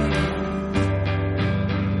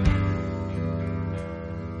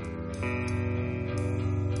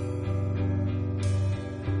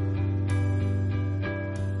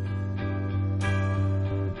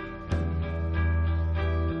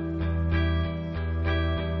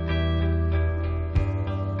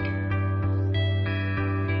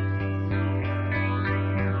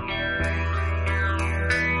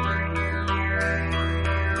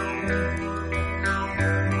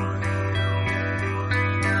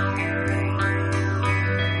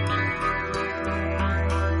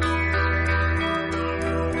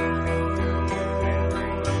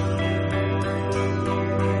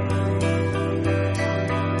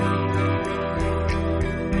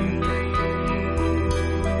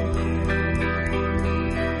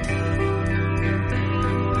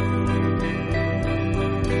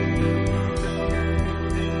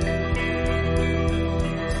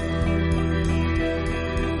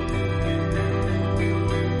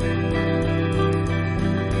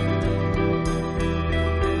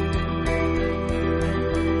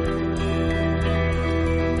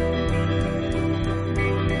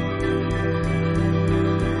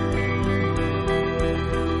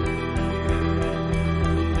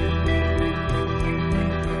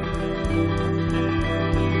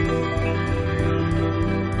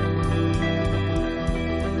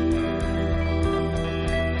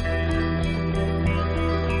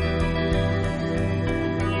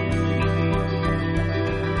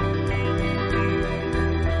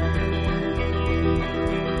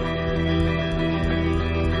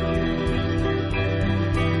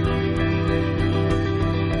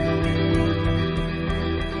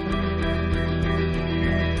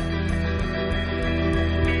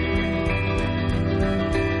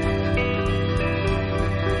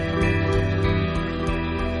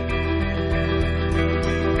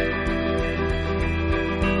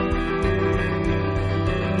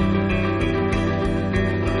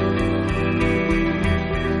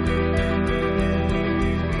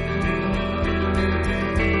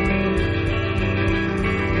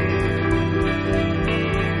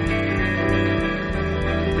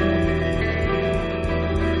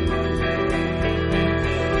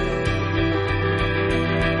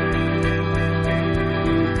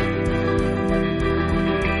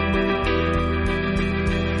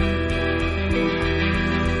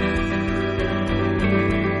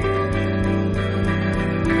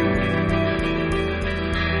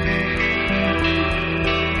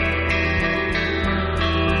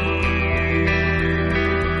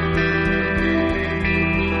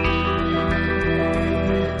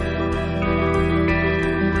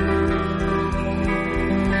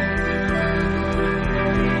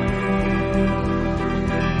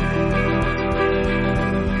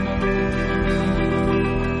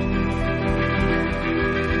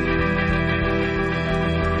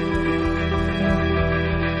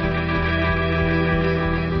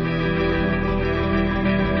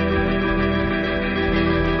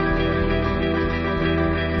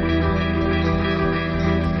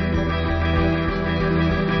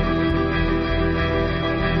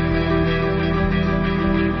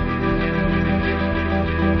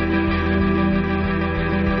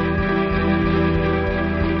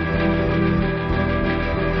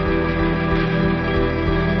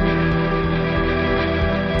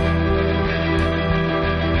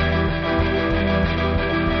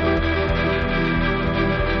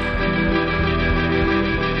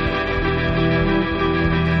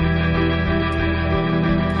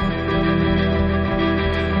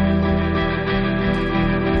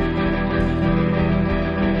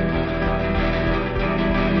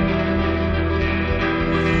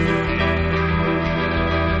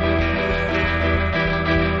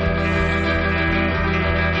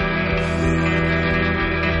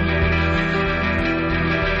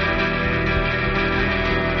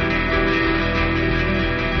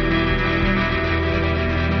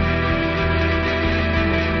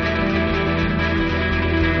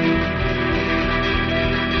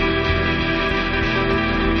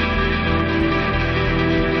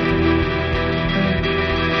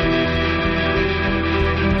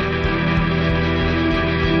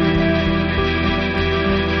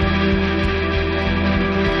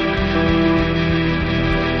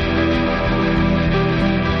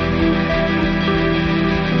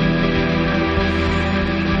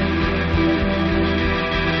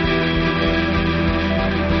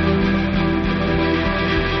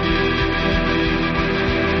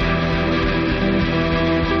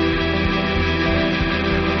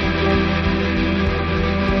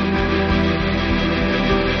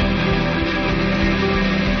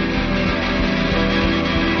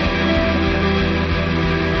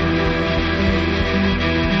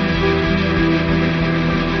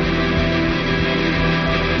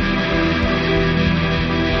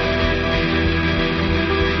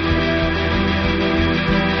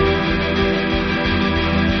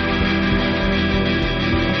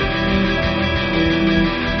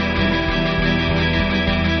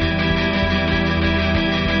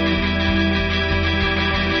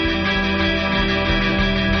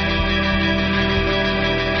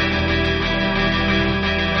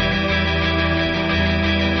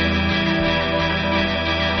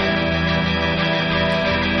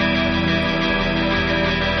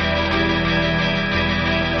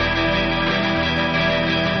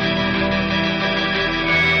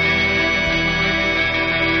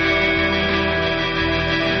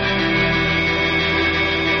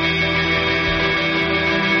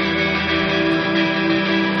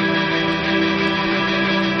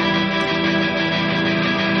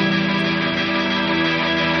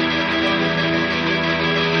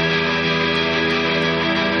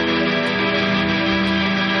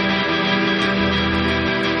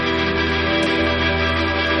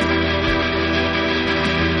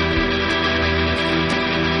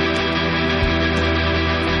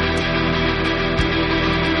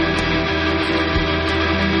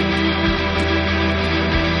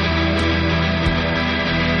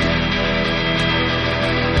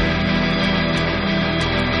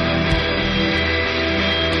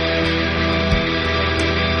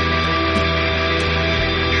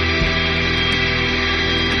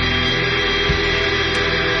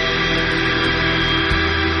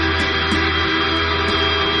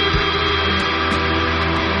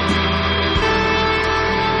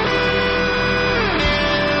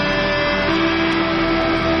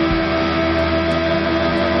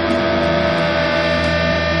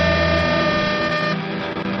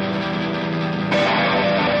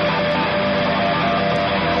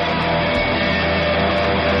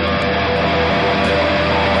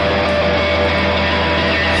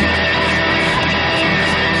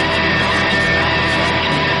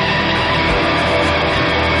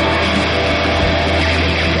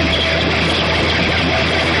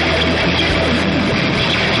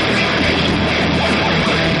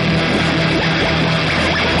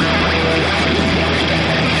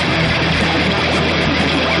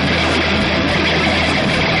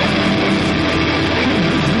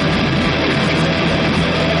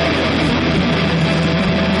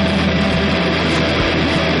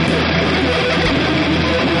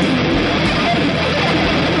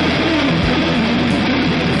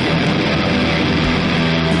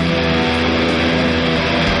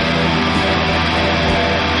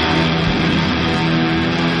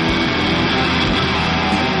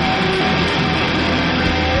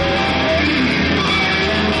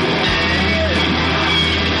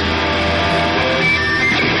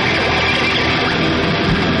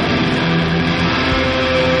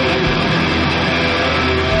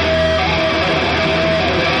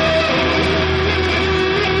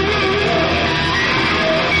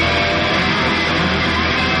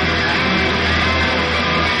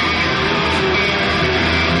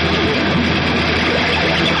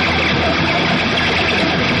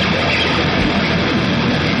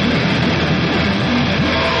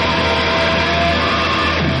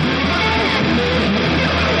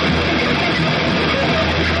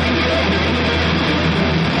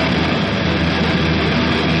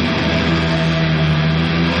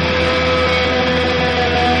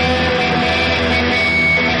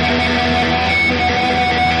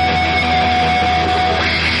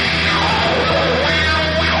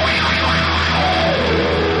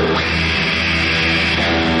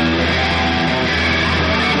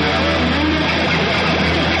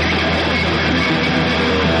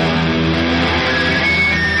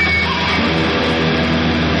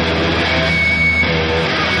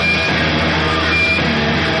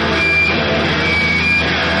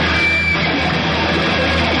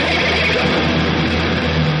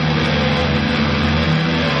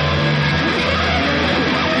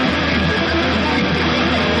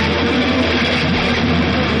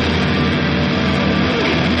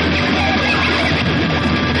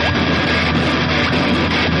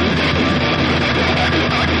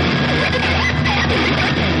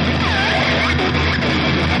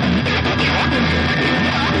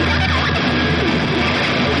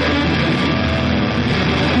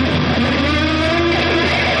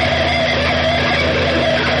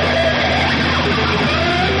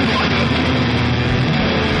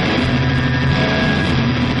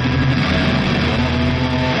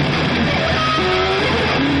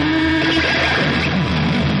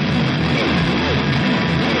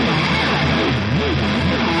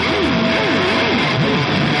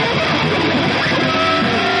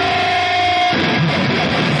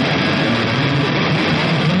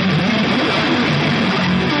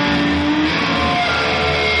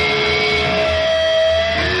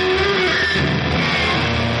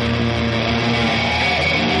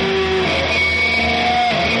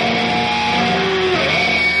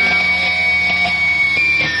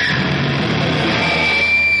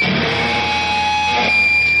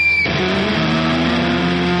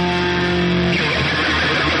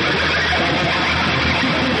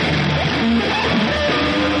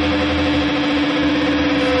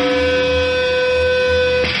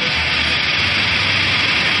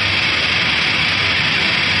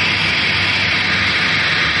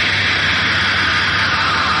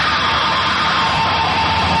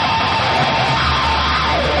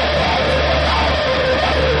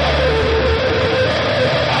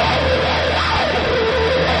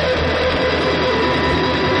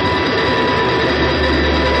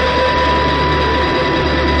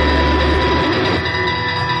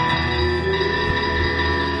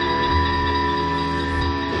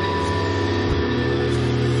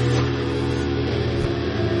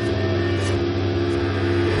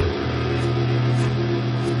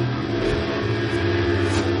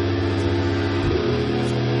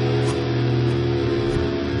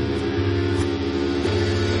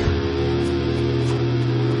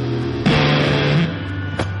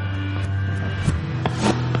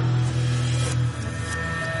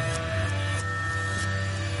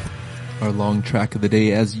 Our long track of the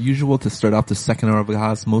day, as usual, to start off the second hour of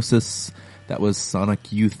Cosmosis. That was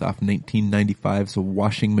Sonic Youth off 1995's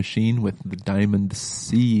Washing Machine with The Diamond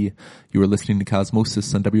Sea. You were listening to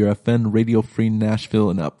Cosmosis on WRFN, Radio Free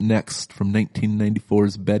Nashville, and up next from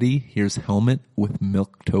 1994's Betty, here's Helmet with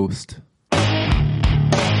Milk Toast.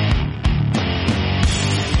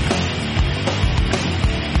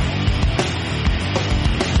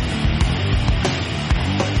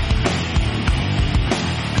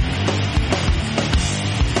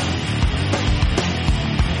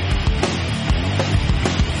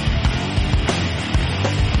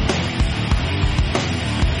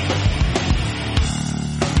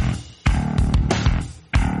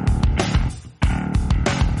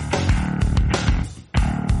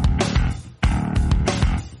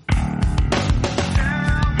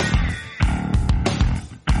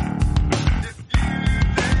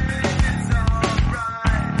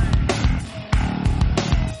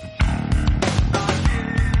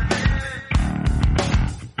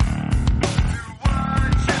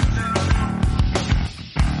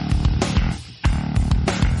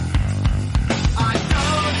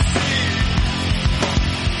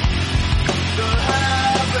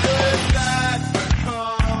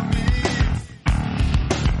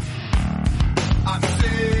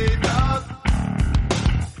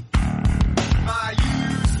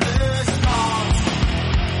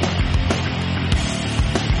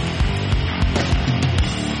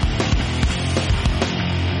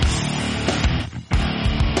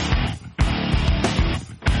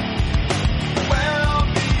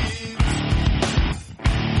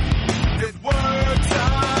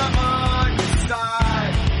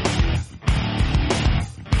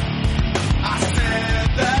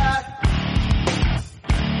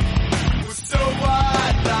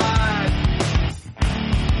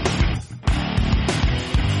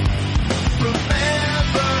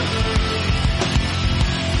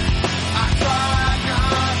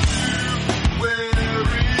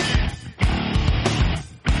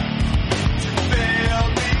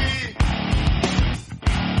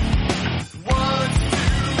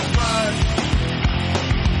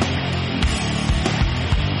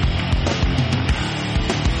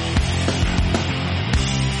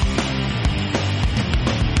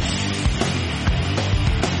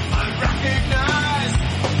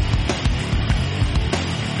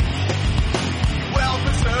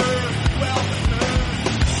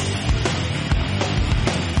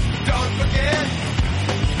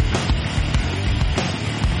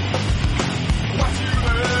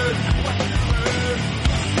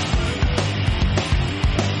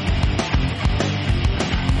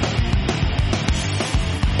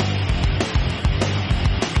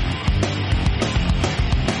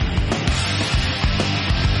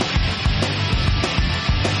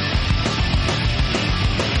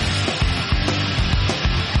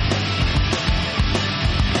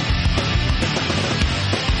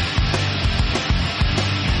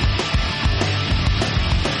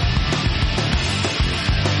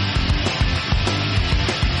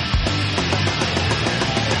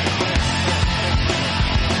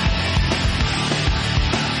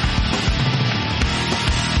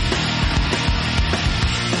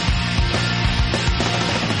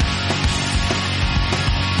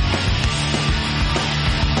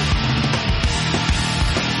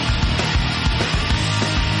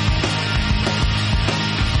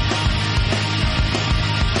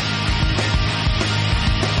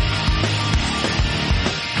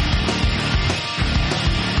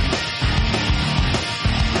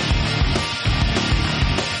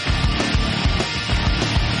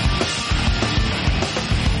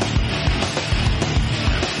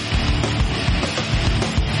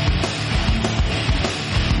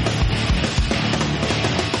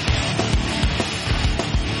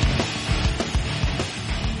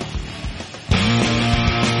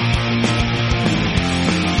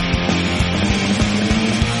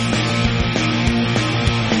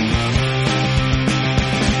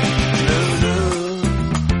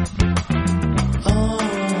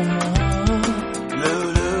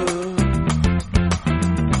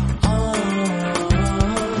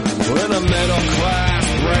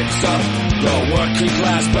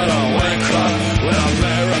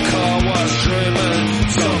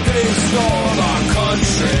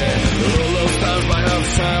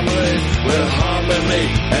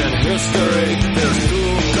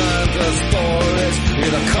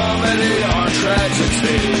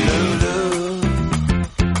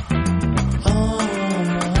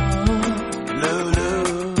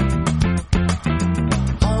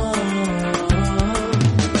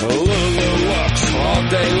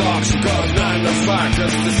 Day locks, goes 9 to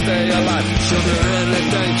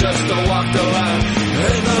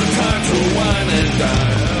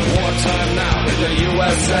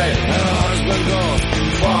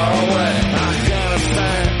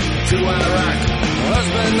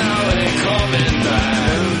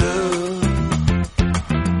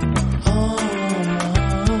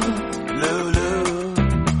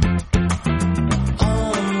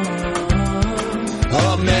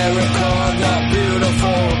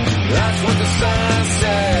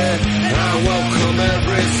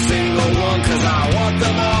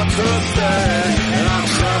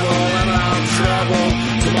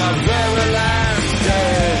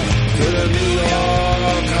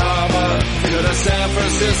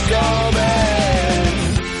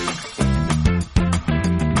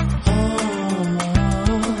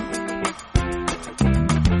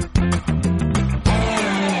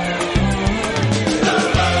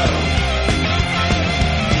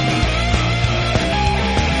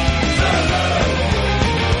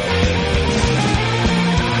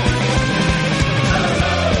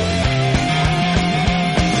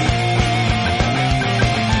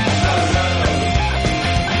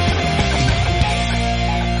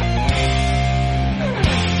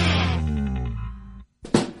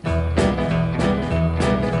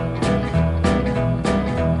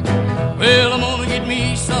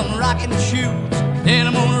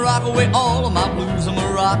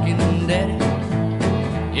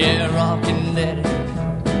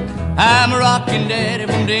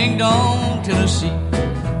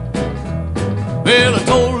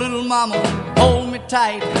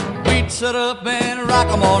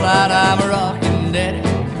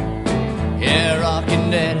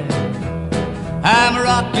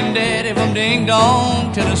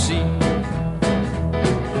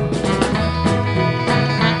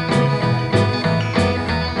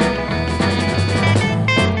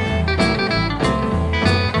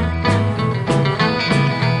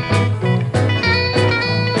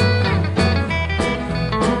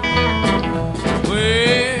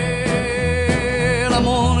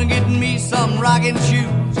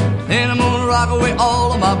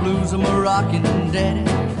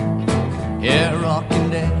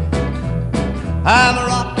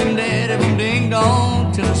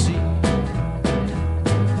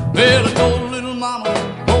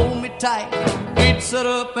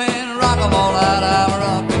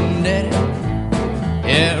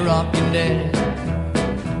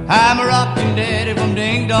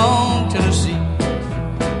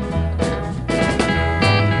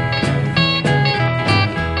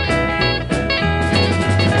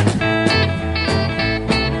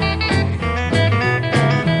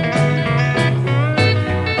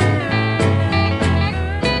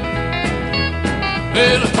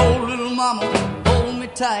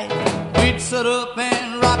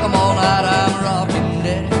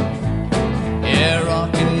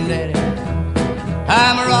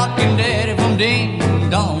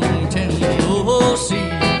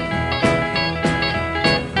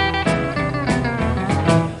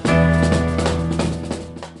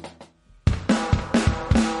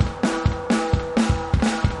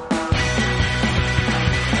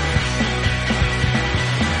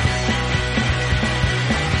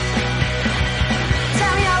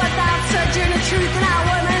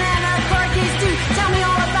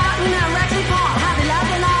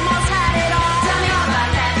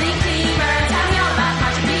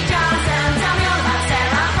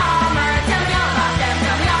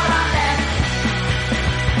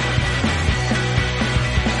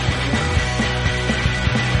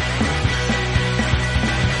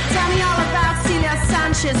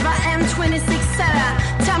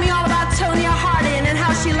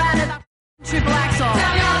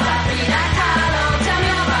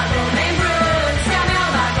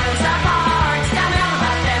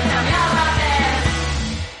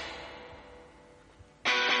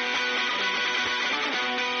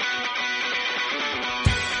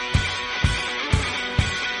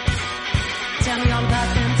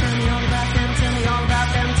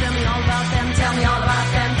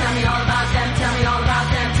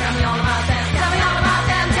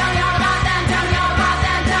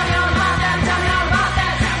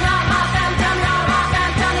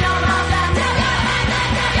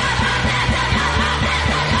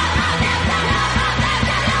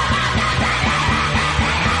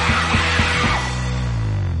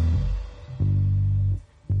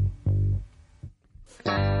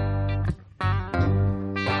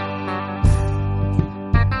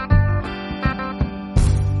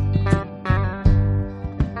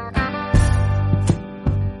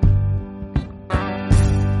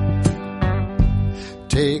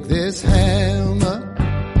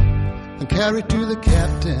and carry to the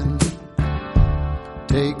captain.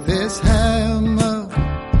 Take this hammer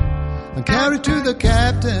and carry to the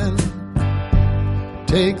captain.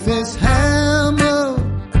 Take this hammer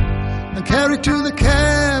and carry to the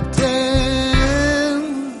captain.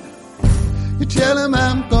 You tell him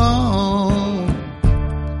I'm gone.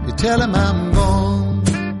 You tell him I'm gone.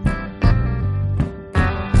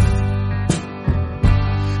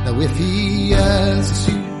 Now if he asks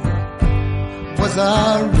you, was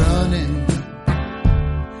I running?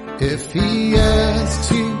 If he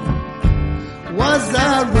asks you, was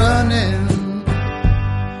I running?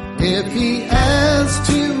 If he asks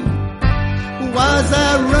you, was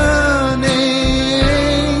I running?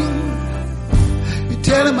 You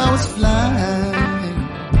tell him I was flying.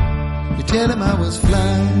 You tell him I was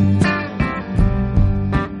flying.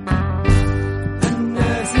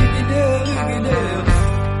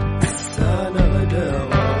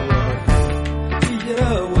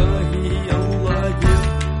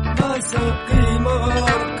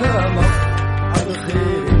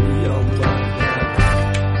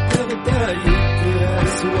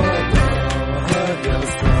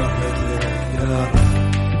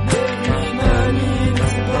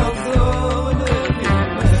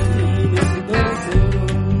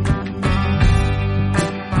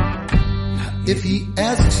 If he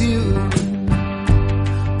asks you,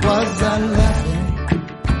 was I laughing?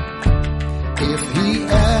 If he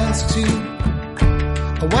asks you,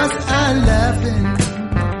 was I laughing?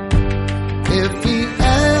 If he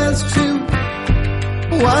asks you,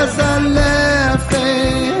 was I laughing?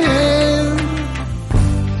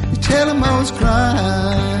 You tell him I was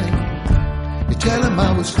crying. You tell him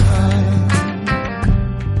I was crying.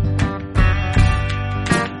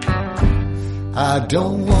 I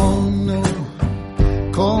don't want no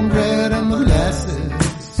cornbread and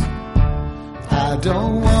molasses. I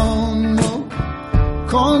don't want no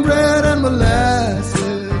cornbread and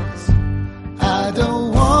molasses. I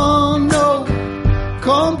don't want no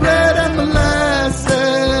cornbread and molasses.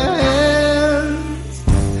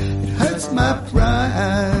 It hurts my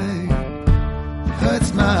pride. It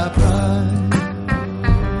hurts my pride.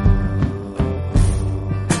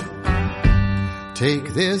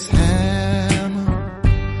 Take this hammer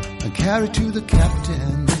and carry to the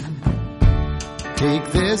captain.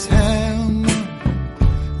 Take this hammer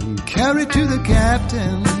and carry to the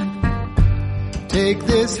captain. Take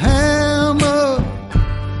this hammer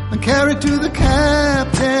and carry to the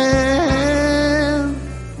captain.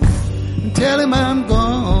 And tell him I'm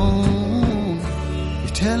gone. You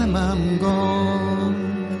tell him I'm gone.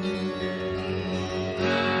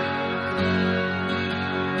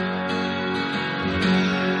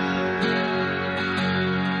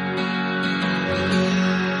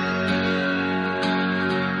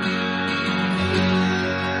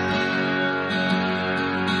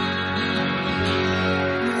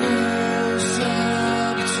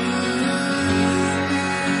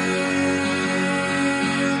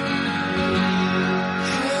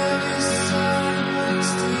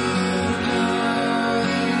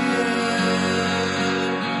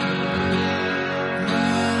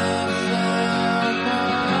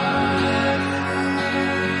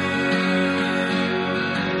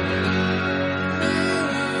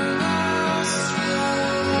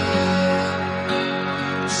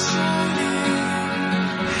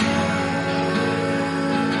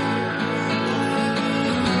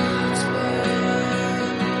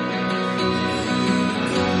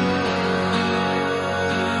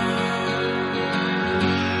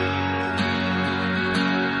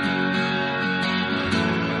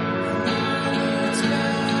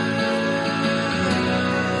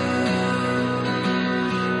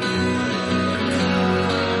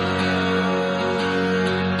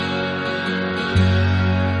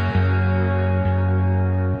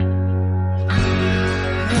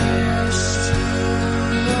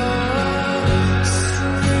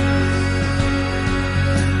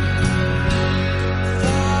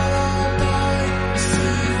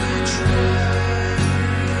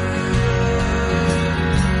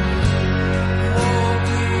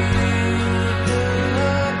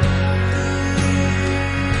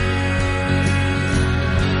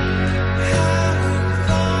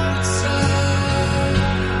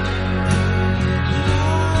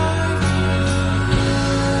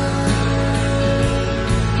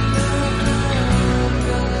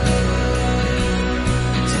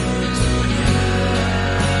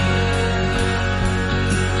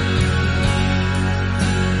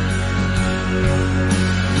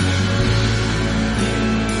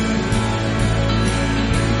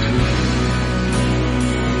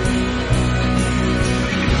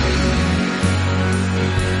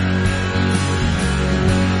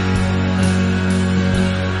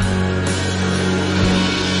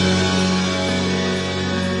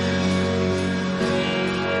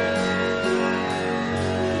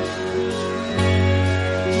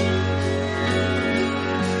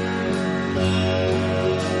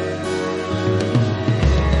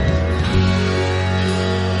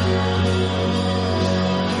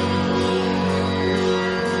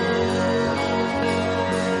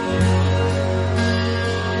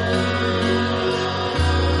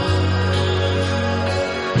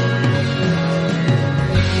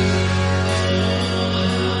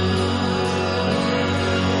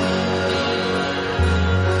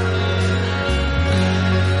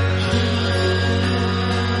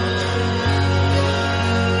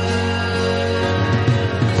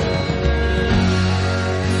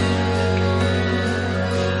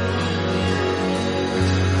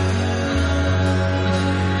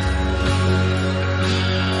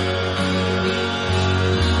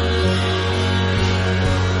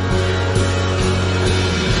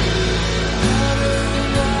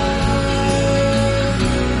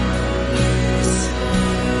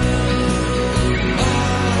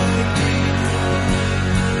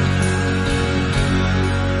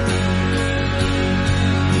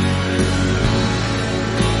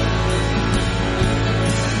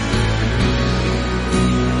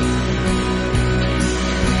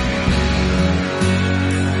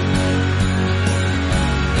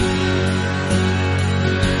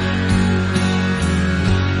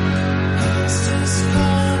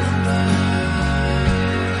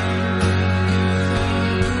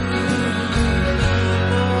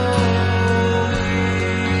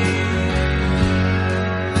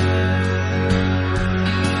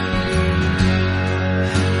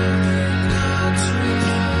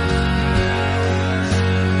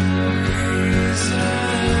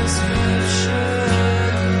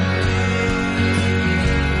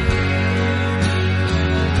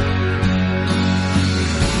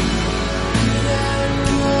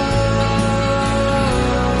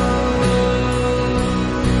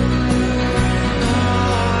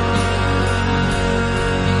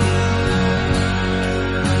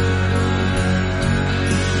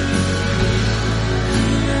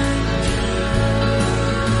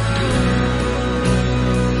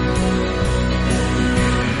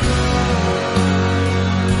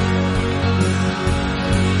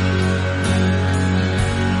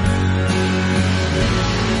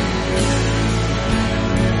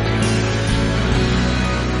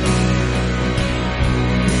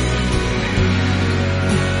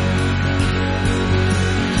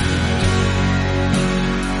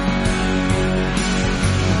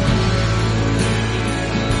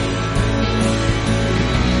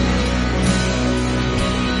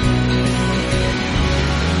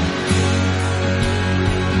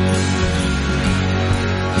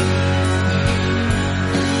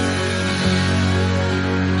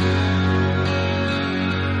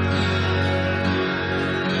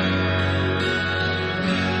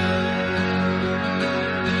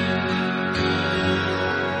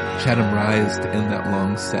 Chatham Rise to end that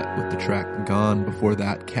long set with the track Gone. Before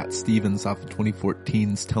that, Cat Stevens off the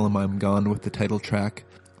 2014's Tell 'Em I'm Gone with the title track.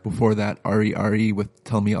 Before that, R.E.R.E. with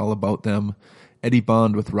Tell Me All About Them. Eddie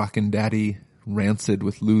Bond with Rockin' Daddy. Rancid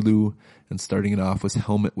with Lulu. And starting it off was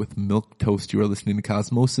Helmet with Milk Toast. You are listening to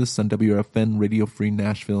Cosmosis on WRFN Radio Free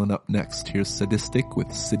Nashville. And up next, here's Sadistic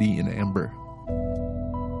with City in Amber.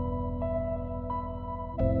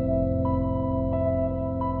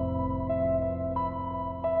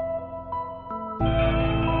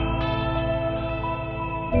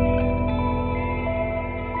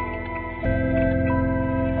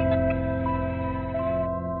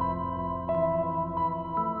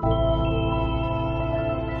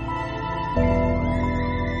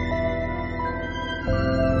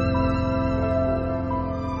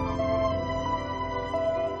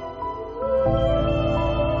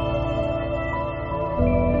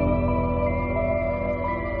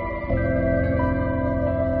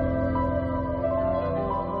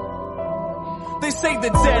 Say the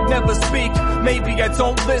dead never speak. Maybe I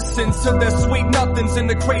don't listen to their sweet nothings in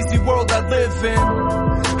the crazy world I live in.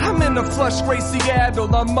 I'm in a flush gray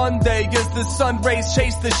Seattle on Monday as the sun rays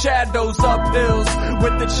chase the shadows up hills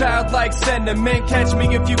with the childlike sentiment. Catch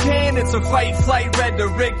me if you can, it's a fight flight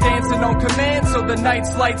rhetoric dancing on command so the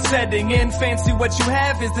night's light setting in. Fancy what you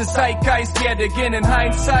have is the zeitgeist yet again in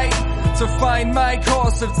hindsight. To find my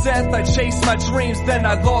cause of death, I chased my dreams, then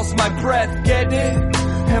I lost my breath. Get it?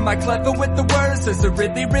 Am I clever with the words? Does it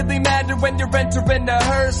really, really matter when you're entering a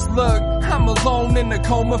hearse? Look, I'm alone in a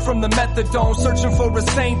coma from the methadone, searching for a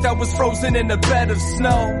saint that was frozen in a bed of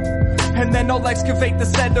snow. And then I'll excavate the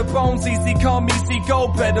set of bones. Easy come, easy go,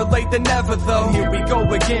 better late than never though. Here we go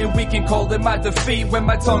again, we can call it my defeat when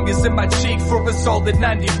my tongue is in my cheek for a solid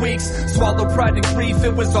 90 weeks. Swallow pride and grief,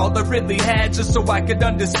 it was all I really had, just so I could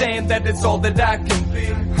understand that it's all that I can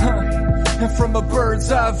be. And from a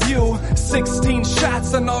bird's eye view, 16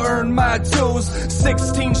 shots and I'll earn my dues.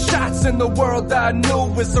 16 shots in the world I knew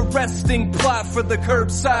was a resting plot for the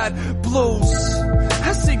curbside blues.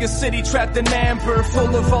 I see a city trapped in amber,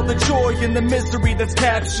 full of all the joy and the misery that's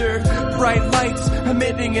captured. Bright lights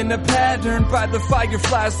emitting in a pattern by the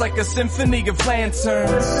fireflies like a symphony of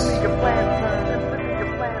lanterns.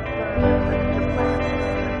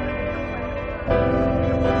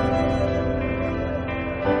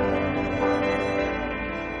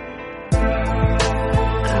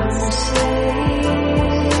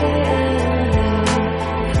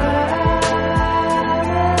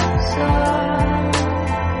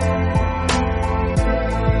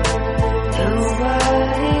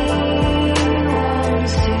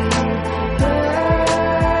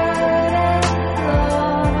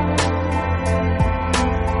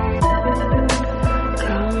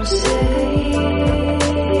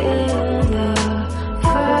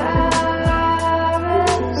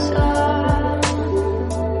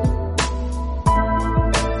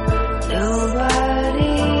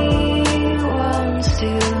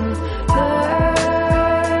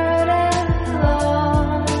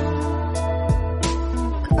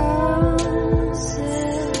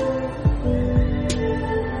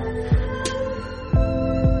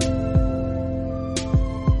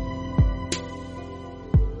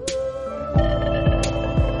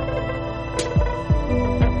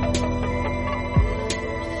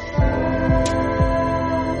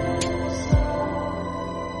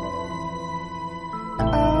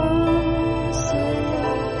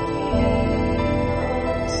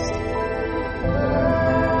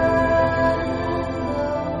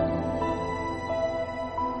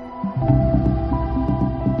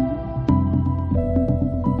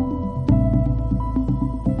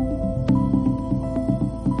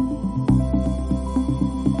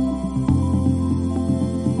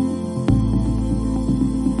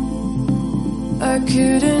 I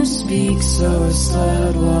couldn't speak, so I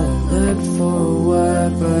slurred while I looked for a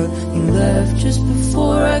word, but you left just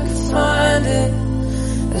before I could find it.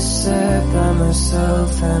 I sat by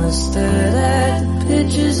myself and I stared at the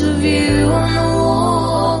pictures of you on the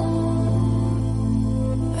wall.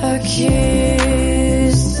 I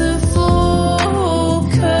kissed the floor,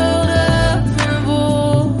 curled up in a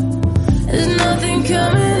ball. There's nothing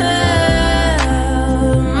coming out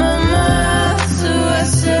of my mouth, so I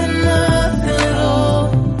said nothing at all.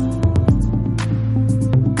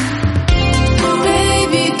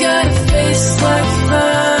 Baby, got a face like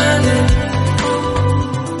fire.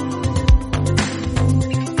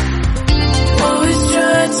 Always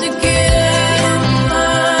trying to get out of my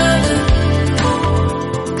mind.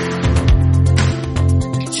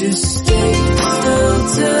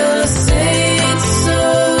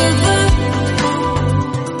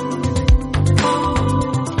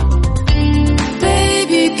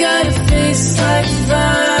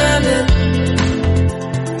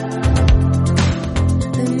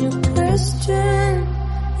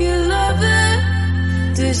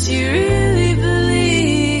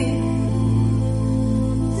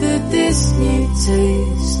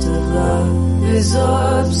 is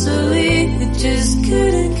obsolete. It just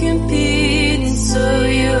couldn't compete, and so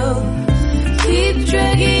you'll keep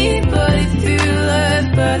dragging your body through life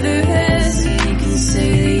by the hair, so you can say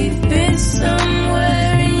that you've been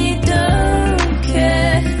somewhere and you don't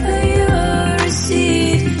care. But you're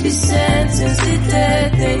received, you're sentenced to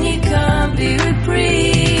death, and you can't be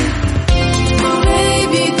reprieved.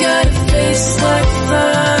 Baby, you got a face like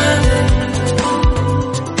thunder,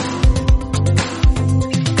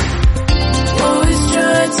 always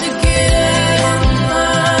trying to get out of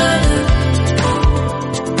mind.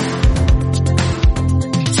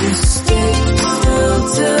 Just stay still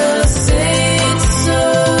till I say it's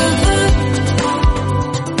over.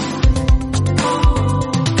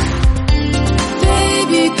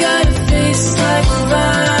 Baby, you got a face like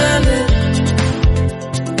thunder.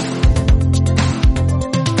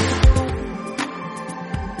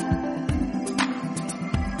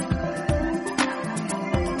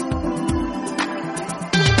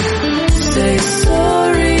 Say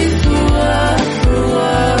sorry for what,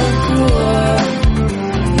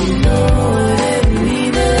 you know what it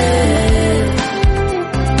means.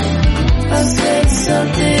 I said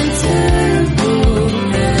something terrible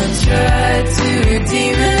and I tried to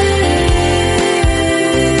redeem it.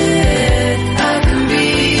 I can be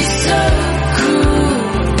so cruel,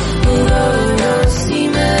 although you don't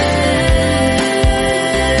seem it.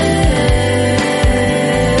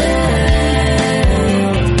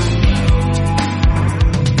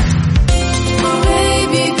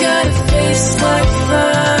 Baby, you got a face like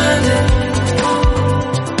thunder,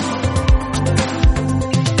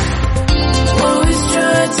 always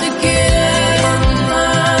trying to get out of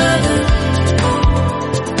mind.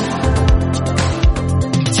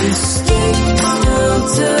 Just stay still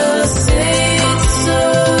till I say it's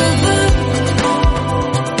over.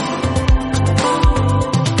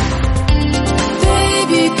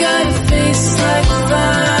 Baby, you got a face like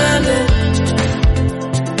thunder.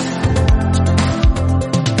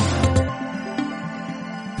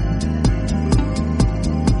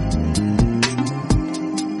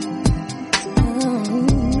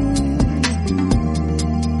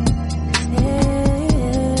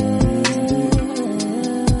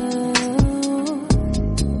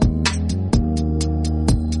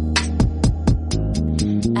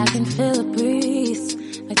 I can feel a breeze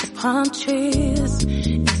like the palm trees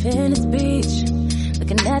in Venice Beach,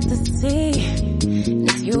 looking at the sea. And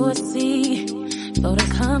if you would see, floating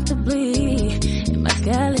comfortably in my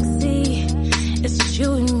galaxy, it's just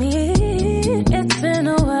you and me. It's been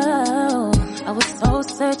a while, I was so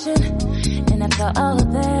searching, and after all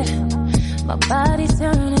of that, my body's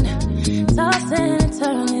turning, tossing and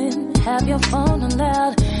turning. Have your phone on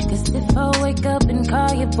loud, 'cause if I wake up and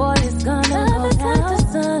call you, boy, it's gonna go down. The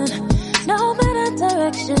sun, no matter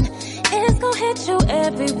direction, it's gonna hit you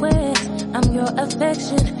everywhere. I'm your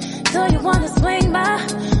affection. Do you wanna swing by,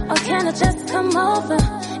 or can I just come over?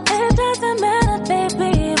 It doesn't matter,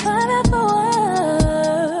 baby, whatever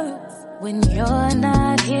works. When you're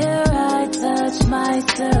not here, I touch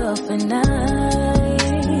myself and no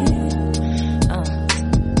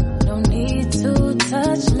need to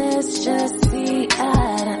touch, let's just see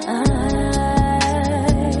eye to eye.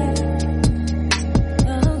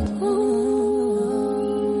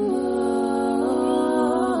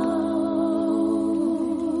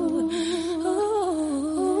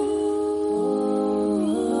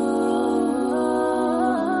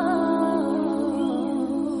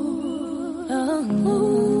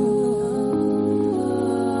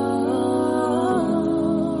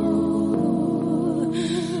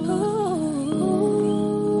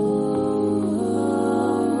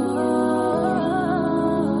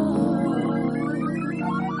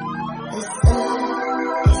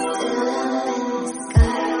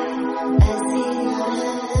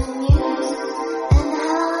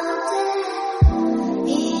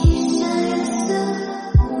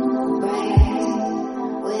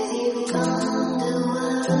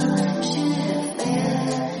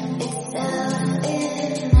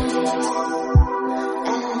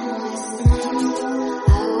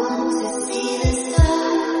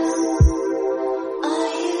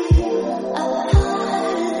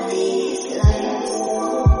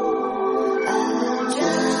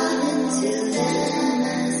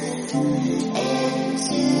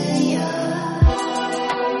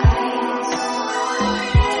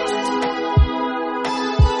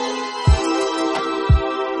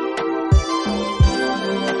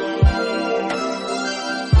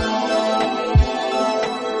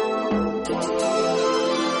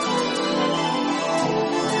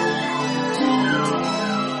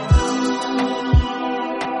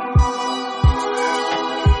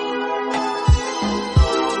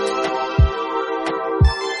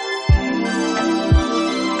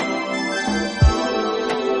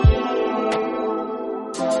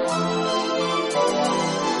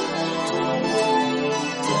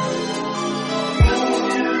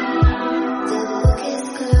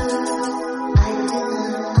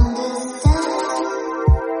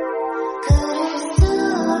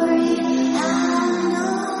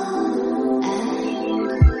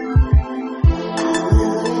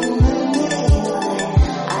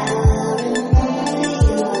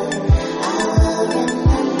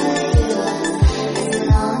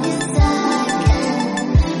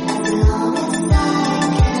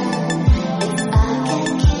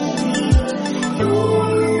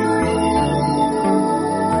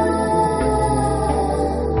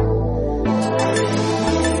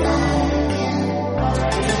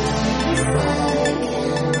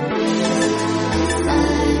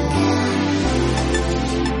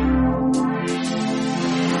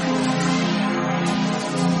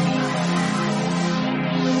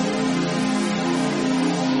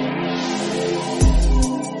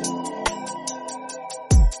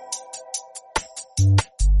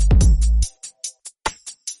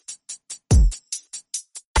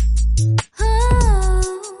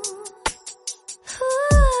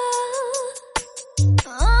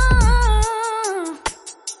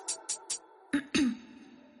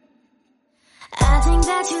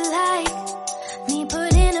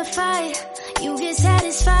 fight, you get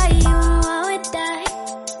satisfied. You know I would die.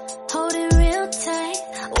 Hold it real tight.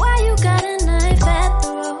 Why you got a knife at the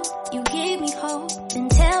road? You give me hope and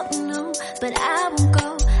tell me no, but I won't go.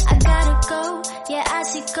 I gotta go. Yeah, I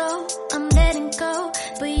should go. I'm letting go,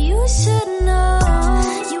 but you should know.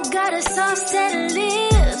 You got a soft set of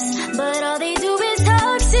lips, but all they do is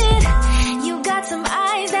talk shit. You got some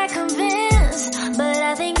eyes that convince, but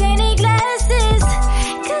I think they need glasses,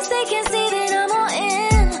 'cause they can see that I'm all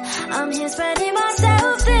in. I'm here spreading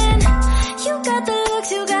myself thin. You got the looks,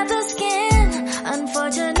 you got the skin.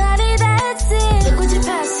 Unfortunately, that's it. Look what you're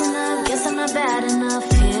passing up. Guess I'm not bad enough.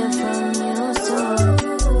 Hear from you soon.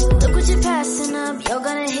 Look what you're passing up. You're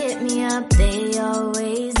gonna hit me up. They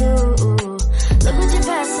always do. Look what you're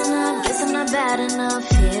passing up. Guess I'm not bad enough.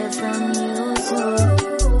 Hear from you soon.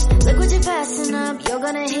 Look what you're passing up. You're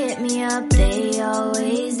gonna hit me up. They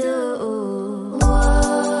always do.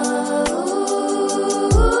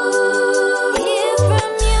 Hear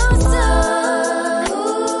from you soon.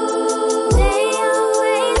 They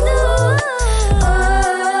always do.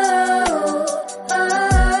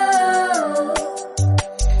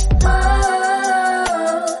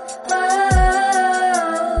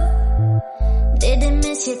 Didn't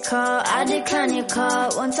miss your call, I declined your call.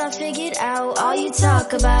 Once I figured out all you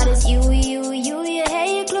talk about is you. Your hair,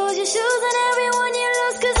 your clothes, your shoes, and everyone you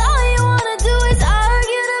lose. 'Cause all you wanna do is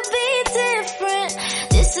argue to be different,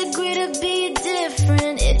 disagree to be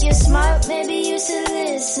different. If you're smart, maybe you should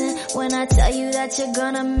listen when I tell you that you're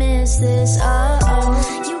gonna miss this.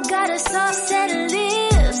 You got a soft set of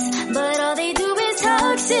lips, but all they do is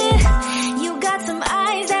talk shit. You got some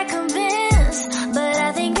eyes that convince, but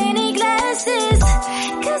I think they need glasses,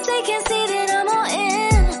 'cause they can see that I'm all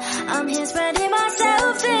in. I'm here spreading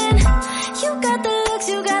myself thin. You got the looks,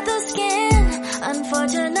 you got the skin.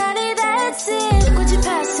 Unfortunately, that's it. Look what you're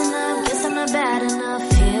passing up. Guess I'm not bad enough.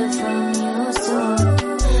 Hear from you soon.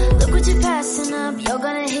 Look what you're passing up. You're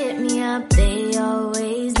gonna hit me up. They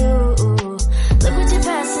always do. Look what you're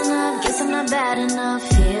passing up. Guess I'm not bad enough.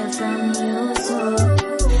 Hear from you soon.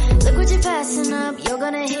 Look what you're passing up. You're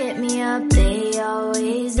gonna hit me up. They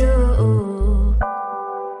always do.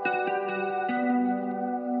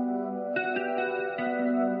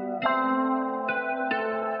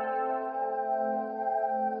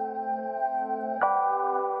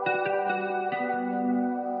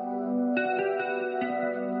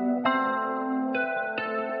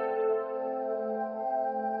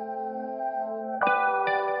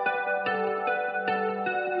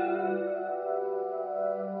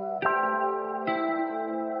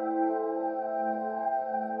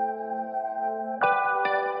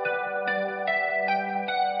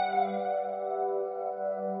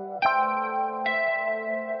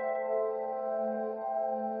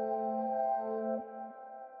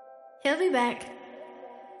 He'll be back,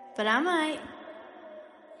 but I might.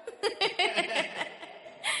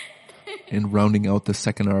 And rounding out the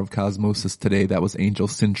second hour of Cosmosis today, that was Angel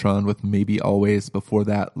Cintron with Maybe Always. Before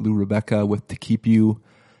that, Lou Rebecca with To Keep You,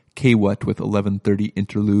 K-What with 11:30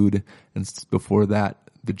 Interlude, and before that,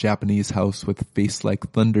 The Japanese House with Face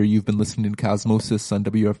Like Thunder. You've been listening to Cosmosis on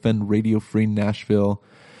WRFN Radio Free Nashville.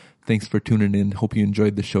 Thanks for tuning in. Hope you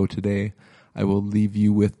enjoyed the show today. I will leave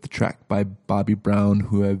you with the track by Bobby Brown,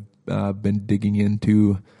 who I've been digging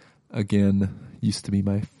into. Again, used to be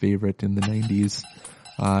my favorite in the 90s.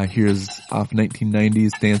 Here's off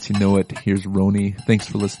 1990s Dance You Know It. Here's Roni. Thanks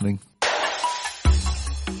for listening.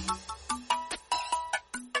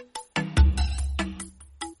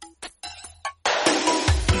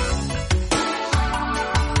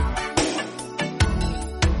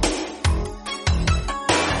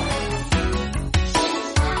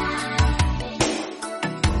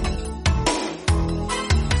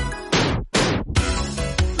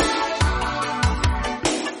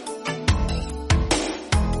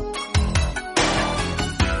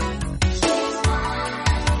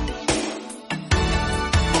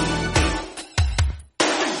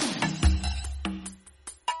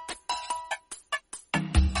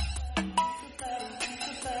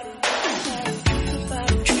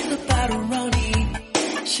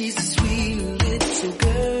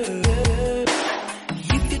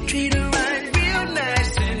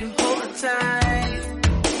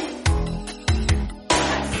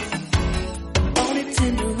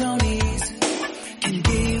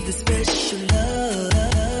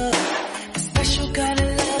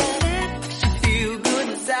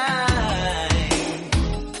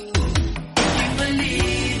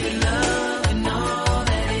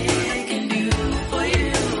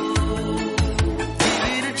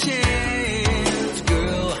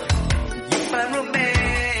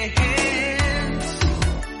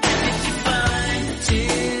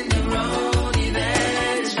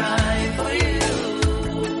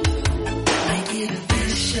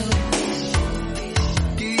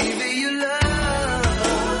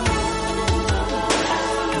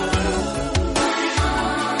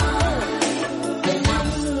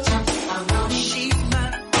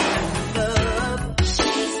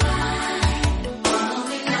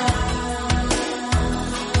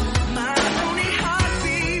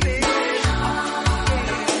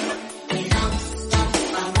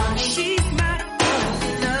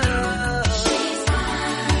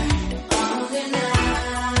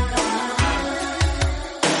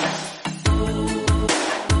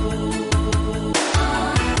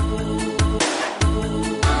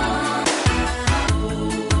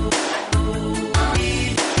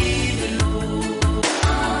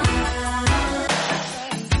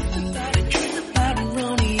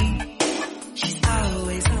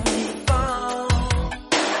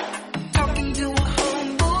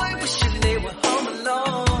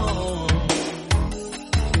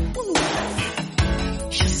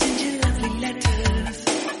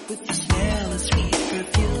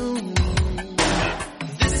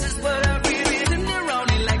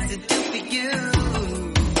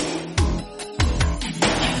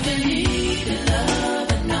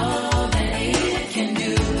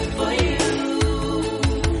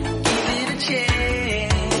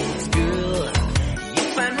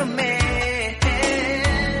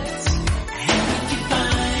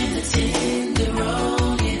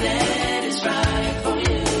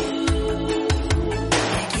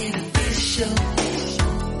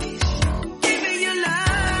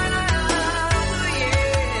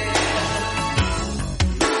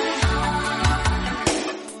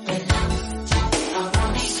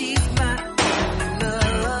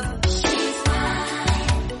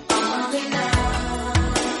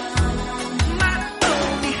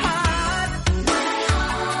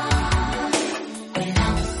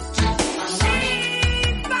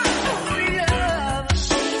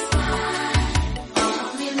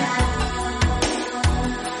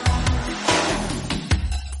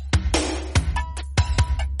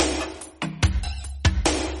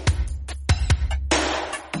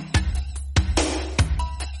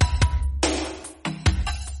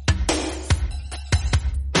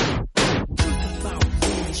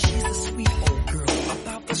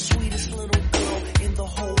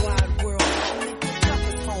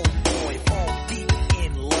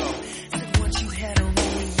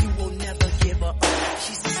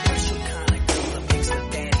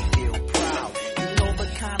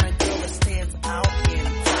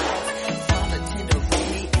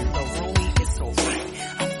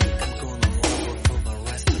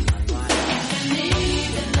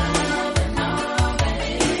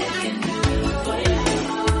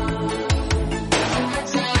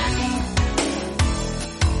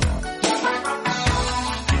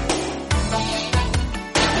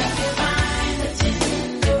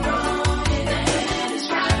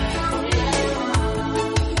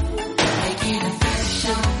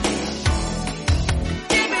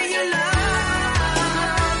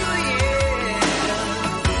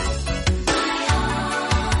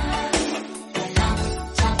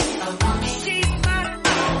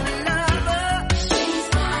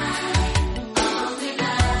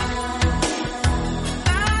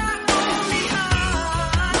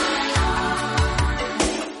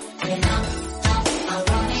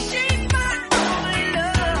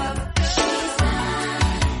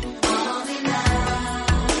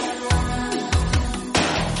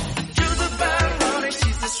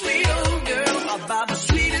 sweet old girl, about the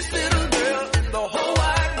sweetest little girl in the whole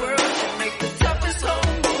wide world. She make the toughest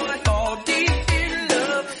homeboy fall deep in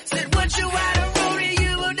love. Said once you out of Rhodey,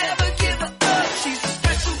 you will never give her up. She's a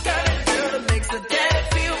special kind of girl that makes the daddy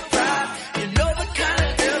feel proud. You know the kind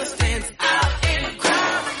of girl that stands out in the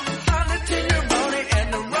crowd. Honey tenderoni and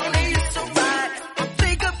the Roni is so right. I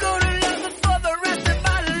think I'm gonna love her for the rest of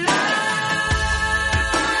my life.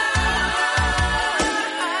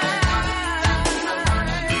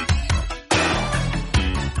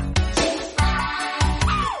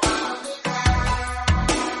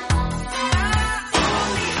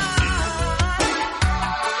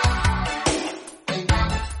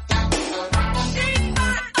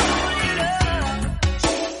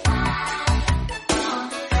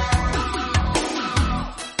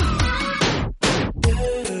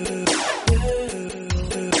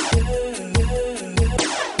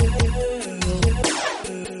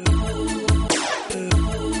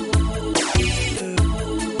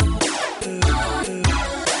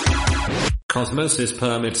 Cosmosis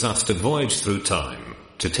permits us to voyage through time,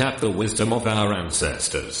 to tap the wisdom of our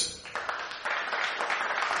ancestors.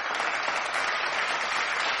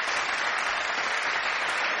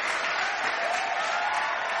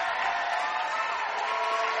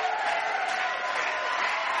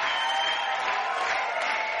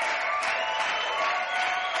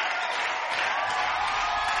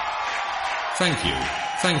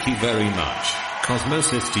 Thank you very much.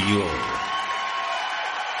 Cosmosis to you all.